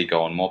like to see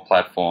Go on more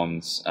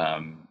platforms,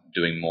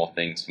 doing more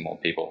things for more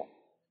people.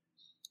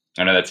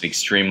 I know that's an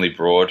extremely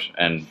broad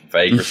and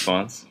vague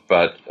response,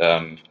 but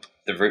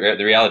the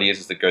reality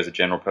is that Go is a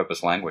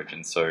general-purpose language,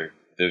 and so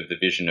the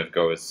vision of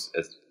Go as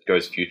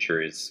Go's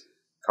future is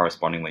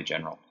correspondingly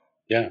general.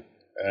 Yeah,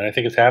 and I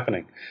think it's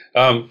happening.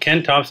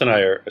 Ken Thompson and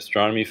I are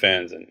astronomy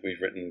fans, and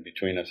we've written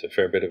between us a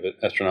fair bit of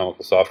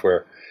astronomical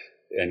software,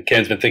 and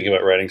Ken's been thinking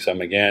about writing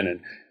some again, and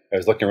I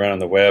was looking around on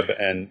the web,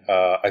 and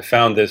I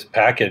found this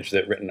package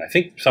I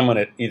think someone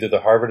at either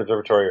the Harvard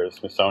Observatory or the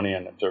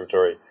Smithsonian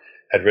Observatory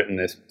had written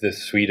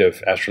this suite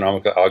of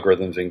astronomical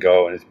algorithms in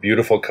Go, and it's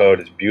beautiful code,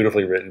 it's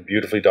beautifully written,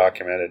 beautifully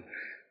documented,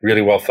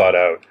 really well thought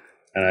out,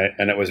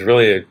 and it was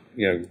really a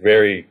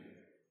very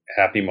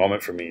happy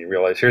moment for me to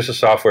realize here's a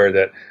software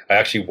that I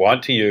actually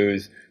want to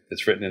use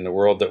that's written in the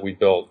world that we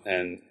built,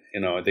 and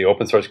the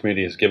open source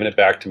community has given it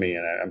back to me,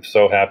 and I'm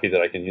so happy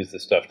that I can use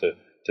this stuff to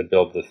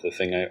build the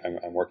thing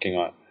I'm working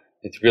on.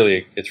 It's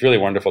really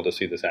wonderful to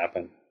see this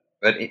happen.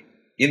 But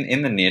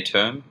in the near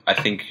term, I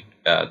think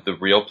the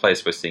real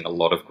place we're seeing a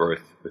lot of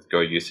growth with Go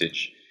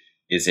usage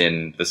is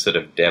in the sort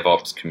of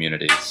DevOps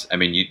communities. I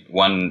mean,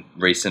 one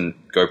recent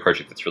Go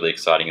project that's really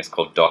exciting is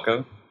called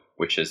Docker,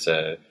 which is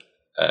a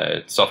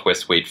software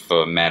suite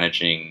for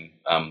managing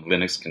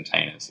Linux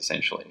containers,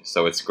 essentially.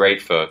 So it's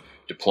great for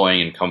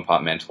deploying and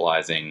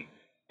compartmentalizing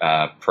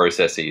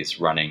processes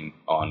running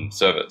on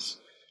servers.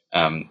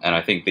 And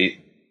I think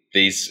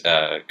these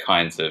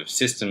kinds of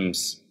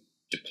systems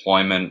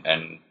deployment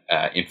and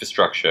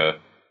infrastructure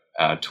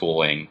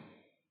tooling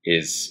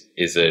is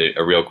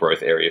a real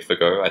growth area for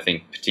Go. I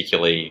think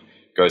particularly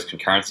Go's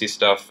concurrency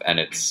stuff and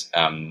its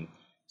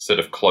sort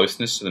of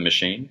closeness to the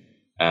machine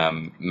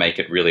make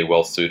it really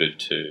well suited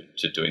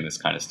to doing this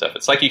kind of stuff.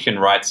 It's like you can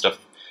write stuff,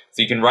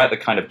 so you can write the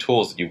kind of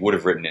tools that you would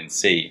have written in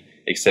C,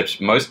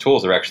 except most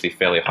tools are actually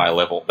fairly high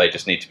level. They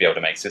just need to be able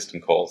to make system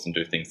calls and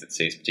do things that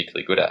C is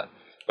particularly good at.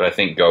 But I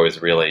think Go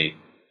is really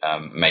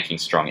making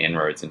strong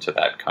inroads into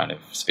that kind of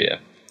sphere.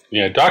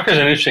 Yeah, Docker's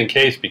an interesting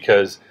case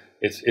because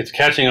it's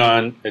catching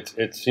on.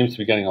 It seems to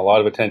be getting a lot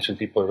of attention.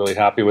 People are really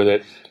happy with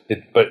it.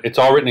 But it's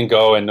all written in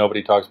Go, and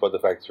nobody talks about the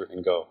fact it's written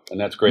in Go, and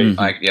that's great.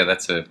 That's great.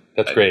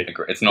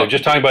 It's not. They're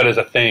just talking about it as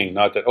a thing,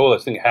 not that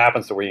this thing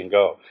happens to read in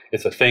Go.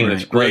 It's a thing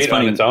that's great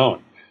on its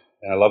own,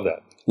 and I love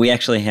that. We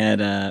actually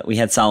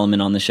had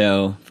Solomon on the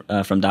show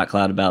from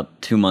 .cloud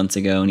about 2 months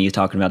ago, and he was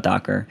talking about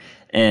Docker.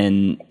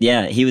 And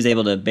yeah, he was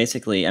able to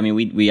basically, I mean,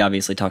 we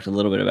obviously talked a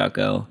little bit about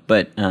Go,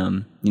 but,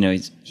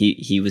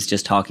 he was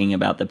just talking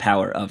about the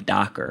power of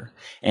Docker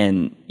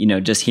and,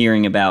 just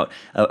hearing about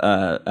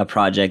a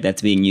project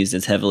that's being used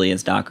as heavily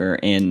as Docker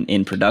and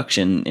in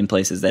production in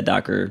places that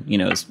Docker,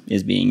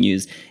 is being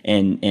used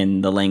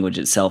and the language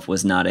itself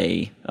was not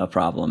a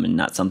problem and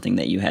not something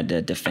that you had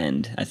to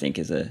defend, I think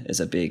is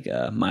a big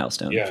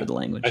milestone for the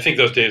language. I think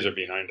those days are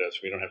behind us.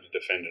 We don't have to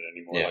defend it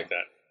anymore like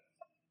that.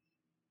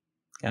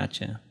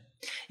 Gotcha.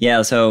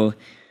 Yeah, so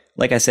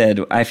like I said,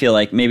 I feel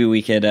like maybe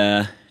we could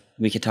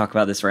talk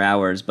about this for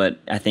hours, but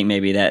I think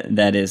maybe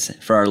that is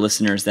for our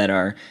listeners that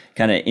are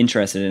kind of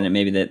interested in it.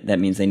 Maybe that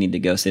means they need to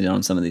go sit in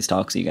on some of these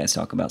talks that you guys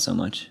talk about so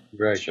much.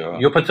 Right. Sure.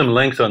 You'll put some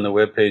links on the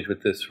webpage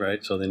with this,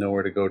 right? So they know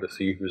where to go to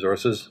see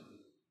resources.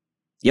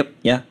 Yep.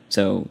 Yeah.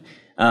 So,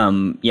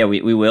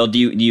 we will. Do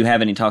you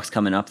have any talks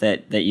coming up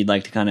that you'd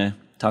like to kind of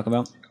talk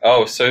about?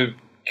 Oh, so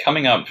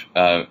coming up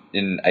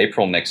in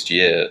April next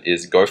year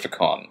is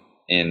GopherCon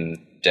in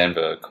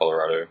Denver,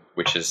 Colorado,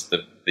 which is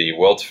the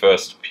world's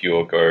first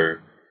pure Go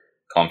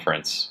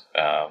conference,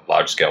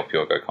 large-scale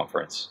pure Go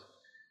conference.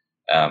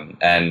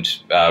 And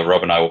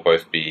Rob and I will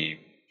both be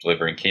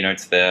delivering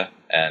keynotes there,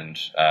 and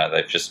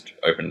they've just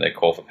opened their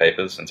call for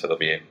papers, and so there'll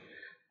be a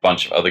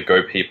bunch of other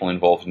Go people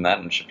involved in that,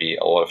 and it should be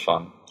a lot of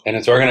fun. And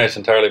it's organized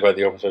entirely by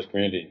the open source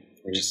community,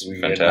 which is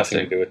fantastic. Had nothing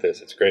to do with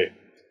this. It's great.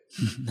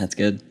 That's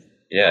good.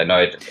 Yeah,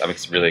 no, I'm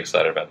really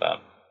excited about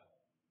that.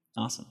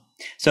 Awesome.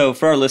 So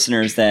for our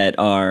listeners that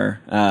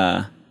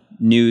are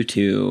new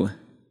to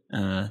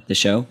the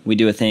show, we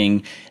do a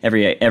thing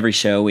every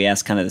show. We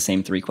ask kind of the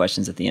same 3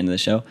 questions at the end of the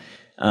show.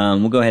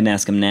 We'll go ahead and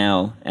ask them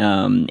now.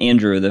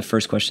 Andrew, the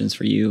first question is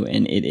for you,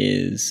 and it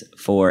is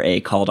for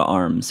a call to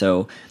arms.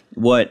 So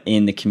what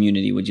in the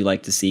community would you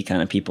like to see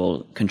kind of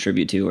people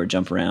contribute to or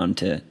jump around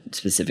to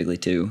specifically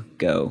to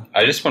Go?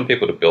 I just want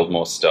people to build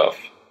more stuff.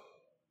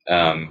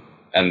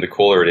 And the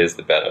cooler it is,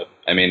 the better.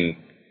 I mean,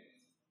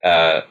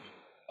 a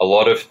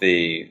lot of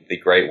the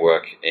great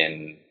work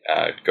in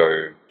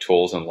Go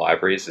tools and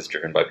libraries is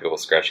driven by people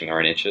scratching their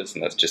own itches,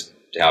 and that's just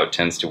how it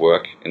tends to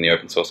work in the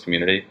open source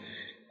community.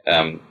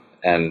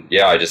 And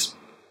yeah, I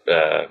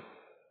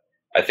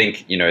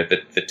think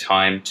the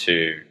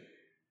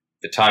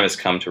time has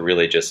come to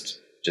really just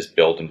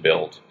build and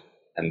build,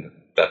 and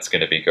that's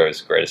going to be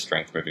Go's greatest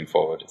strength moving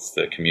forward. It's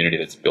the community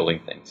that's building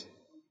things.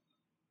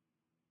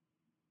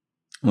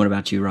 What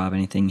about you, Rob?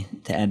 Anything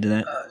to add to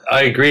that?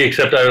 I agree,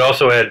 except I would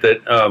also add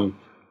that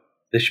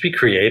they should be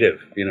creative.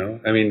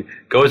 I mean,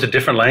 Go is a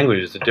different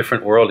language. It's a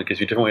different world. It gives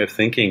you a different way of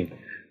thinking.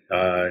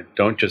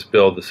 Don't just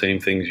build the same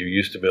things you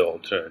used to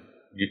build.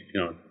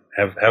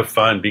 Have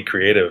fun, be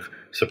creative,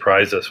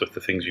 surprise us with the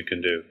things you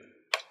can do.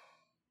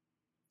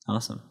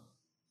 Awesome.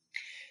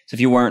 So if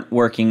you weren't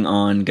working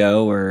on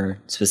Go or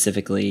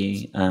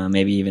specifically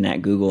maybe even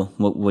at Google,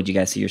 what would you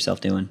guys see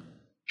yourself doing?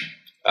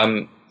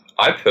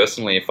 I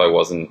personally, if I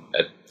wasn't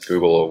at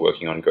Google or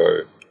working on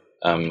Go,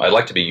 I'd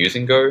like to be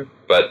using Go,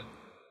 but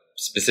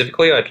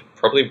specifically I'd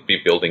probably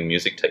be building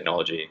music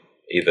technology,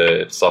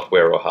 either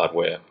software or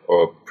hardware,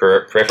 or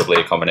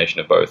preferably a combination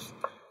of both.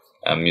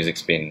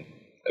 Music's been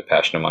a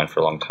passion of mine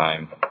for a long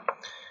time.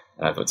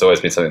 It's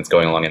always been something that's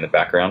going along in the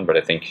background, but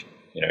I think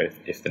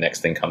if the next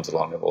thing comes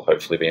along, it will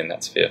hopefully be in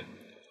that sphere.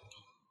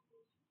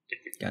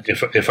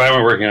 Gotcha. If I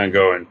were working on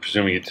Go, and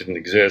presuming it didn't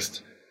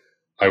exist,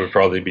 I would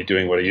probably be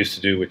doing what I used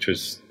to do, which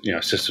was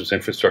systems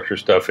infrastructure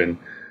stuff in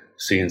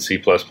C and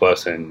C++,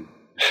 and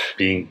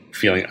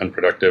feeling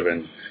unproductive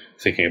and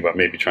thinking about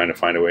maybe trying to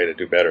find a way to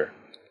do better.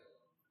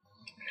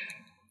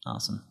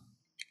 Awesome.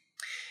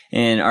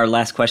 And our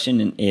last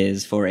question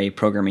is for a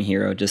programming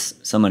hero,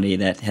 just somebody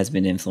that has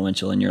been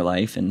influential in your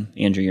life. And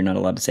Andrew, you're not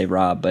allowed to say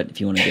Rob, but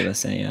if you want to give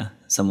us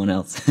someone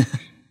else.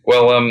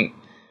 Well, I'm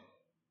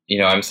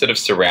sort of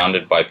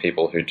surrounded by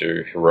people who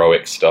do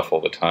heroic stuff all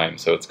the time,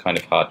 so it's kind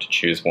of hard to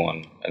choose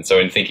one. And so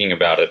in thinking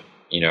about it,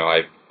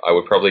 I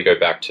would probably go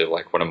back to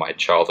like one of my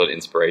childhood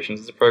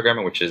inspirations as a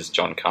programmer, which is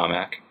John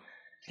Carmack.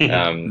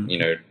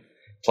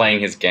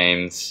 Playing his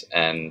games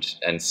and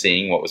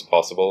seeing what was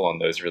possible on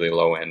those really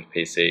low-end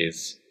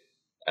PCs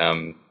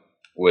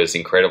was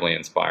incredibly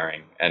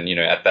inspiring. And,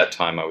 at that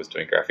time I was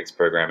doing graphics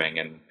programming,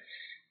 and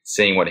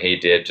seeing what he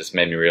did just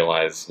made me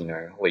realize,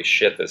 holy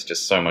shit, there's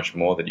just so much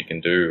more that you can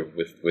do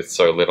with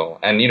so little.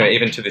 And,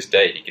 even to this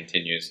day, he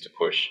continues to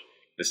push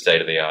the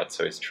state of the art.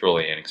 So he's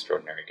truly an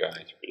extraordinary guy.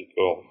 It's pretty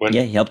cool.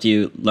 He helped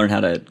you learn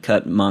how to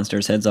cut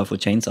monsters' heads off with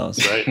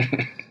chainsaws. Right.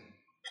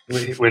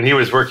 When he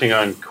was working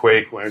on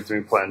Quake, when I was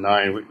doing Plan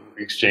 9, we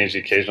exchanged the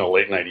occasional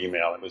late night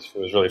email. It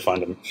was really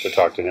fun to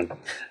talk to him.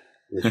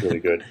 It was really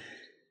good.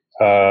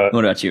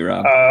 What about you,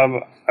 Rob?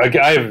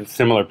 I have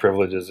similar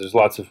privileges. There's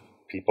lots of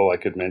people I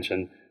could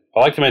mention.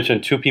 I'd like to mention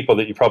 2 people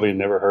that you probably have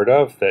never heard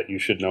of that you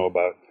should know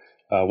about.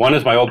 One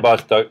is my old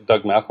boss, Doug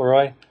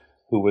McElroy,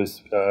 who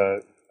was,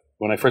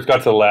 when I first got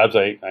to the labs,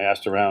 I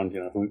asked around,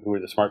 who are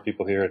the smart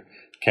people here?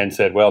 Ken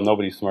said, well,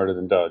 nobody's smarter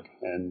than Doug.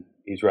 And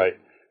he's right.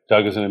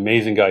 Doug is an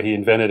amazing guy. He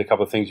invented a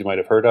couple of things you might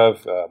have heard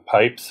of,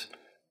 pipes,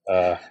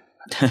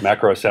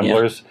 macro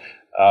assemblers.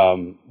 Yeah.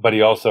 But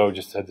he also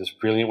just had this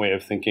brilliant way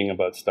of thinking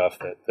about stuff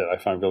that I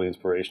found really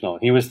inspirational.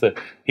 He was the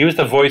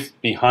voice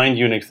behind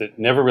Unix that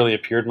never really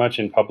appeared much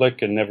in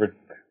public and never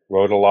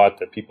wrote a lot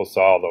that people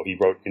saw, although he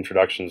wrote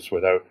introductions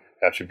without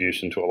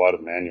attribution to a lot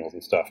of manuals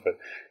and stuff. But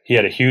he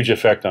had a huge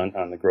effect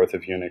on the growth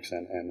of Unix,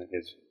 and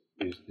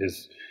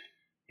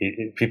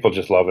people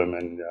just love him.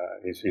 And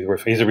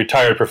he's a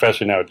retired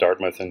professor now at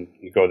Dartmouth, and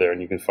you go there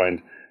and you can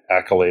find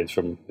accolades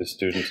from his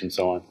students and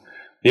so on.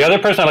 The other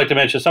person I'd like to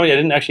mention is somebody I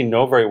didn't actually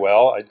know very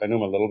well. I knew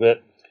him a little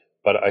bit,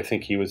 but I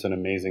think he was an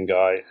amazing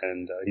guy,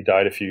 and he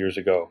died a few years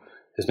ago.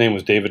 His name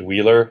was David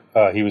Wheeler.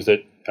 He was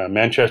at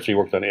Manchester. He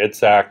worked on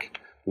EDSAC.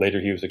 Later,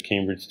 he was a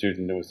Cambridge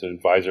student and was an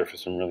advisor for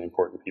some really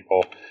important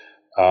people.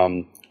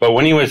 But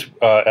when he was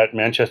at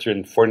Manchester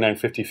in 49,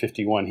 50,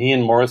 51, he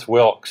and Maurice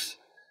Wilkes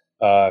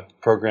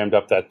programmed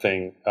up that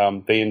thing.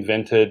 They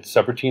invented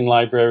subroutine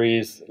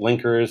libraries,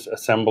 linkers,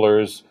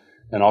 assemblers,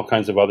 and all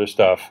kinds of other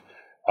stuff.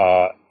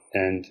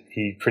 And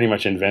he pretty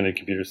much invented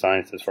computer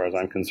science as far as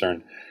I'm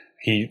concerned.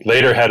 He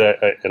later had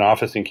an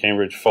office in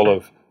Cambridge full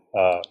of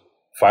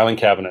filing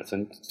cabinets,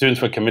 and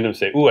students would come in and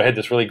say, "Ooh, I had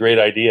this really great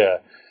idea,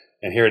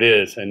 and here it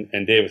is." And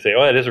Dave would say,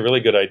 "Oh, that is a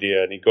really good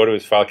idea." And he'd go to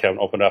his file cabinet,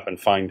 open up, and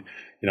find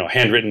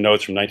handwritten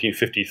notes from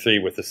 1953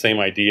 with the same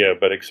idea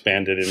but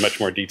expanded in much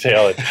more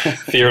detail and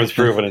theorems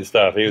proven and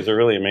stuff. He was a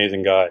really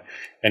amazing guy.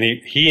 And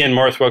he and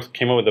Morris Wilks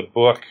came up with a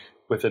book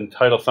with a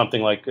title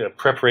something like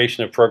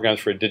Preparation of Programs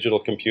for a Digital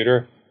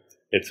Computer.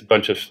 It's a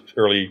bunch of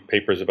early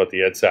papers about the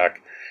EDSAC.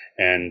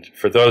 And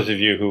for those of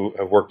you who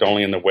have worked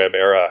only in the web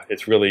era,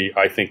 it's really,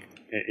 I think,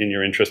 in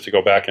your interest to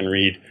go back and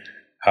read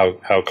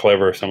how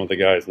clever some of the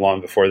guys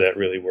long before that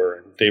really were.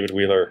 And David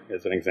Wheeler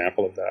is an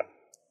example of that.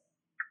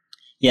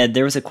 Yeah,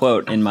 there was a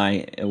quote when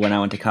I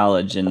went to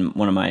college, in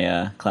one of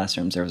my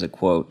classrooms, there was a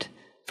quote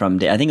from,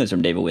 I think it was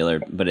from David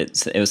Wheeler, but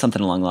it was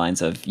something along the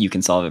lines of, "You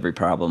can solve every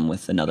problem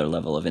with another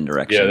level of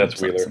indirection." Yeah,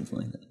 that's Wheeler. Something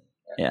like that.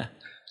 Yeah,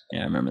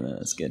 I remember that.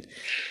 That's good.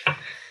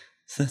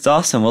 So that's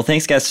awesome. Well,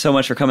 thanks guys so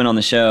much for coming on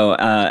the show.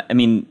 I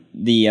mean,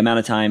 the amount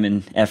of time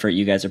and effort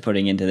you guys are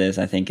putting into this,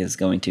 I think, is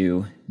going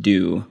to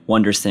do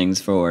wondrous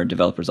things for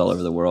developers all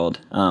over the world,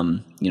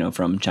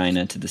 from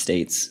China to the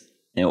States,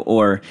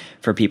 or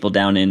for people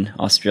down in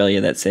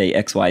Australia that say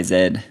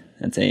XYZ.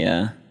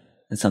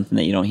 That's something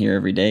that you don't hear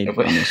every day on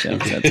the show.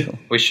 So that's cool.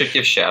 We should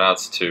give shout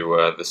outs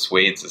to the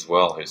Swedes as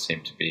well, who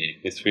seem to be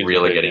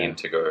really getting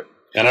into Go.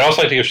 And I'd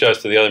also like to give shout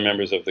outs to the other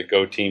members of the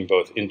Go team,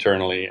 both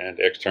internally and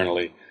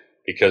externally,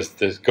 because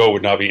this Go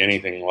would not be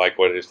anything like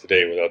what it is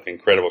today without the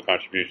incredible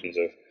contributions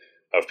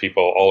of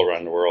people all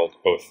around the world,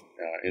 both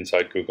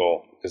inside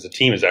Google, because the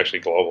team is actually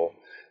global,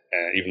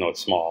 even though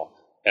it's small,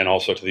 and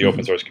also to the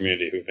open source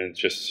community, who've been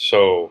just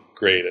so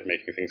great at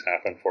making things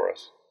happen for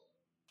us.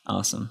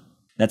 Awesome.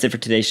 That's it for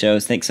today's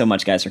shows. Thanks so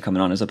much, guys, for coming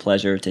on. It was a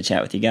pleasure to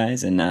chat with you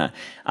guys, and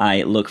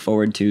I look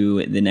forward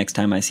to the next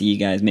time I see you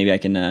guys. Maybe I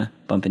can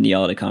bump into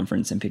y'all at a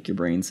conference and pick your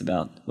brains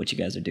about what you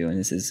guys are doing.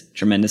 This is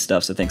tremendous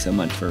stuff, so thanks so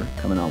much for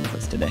coming on with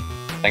us today.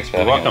 Thanks for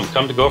having us. You're welcome.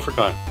 Come to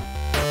GopherCon.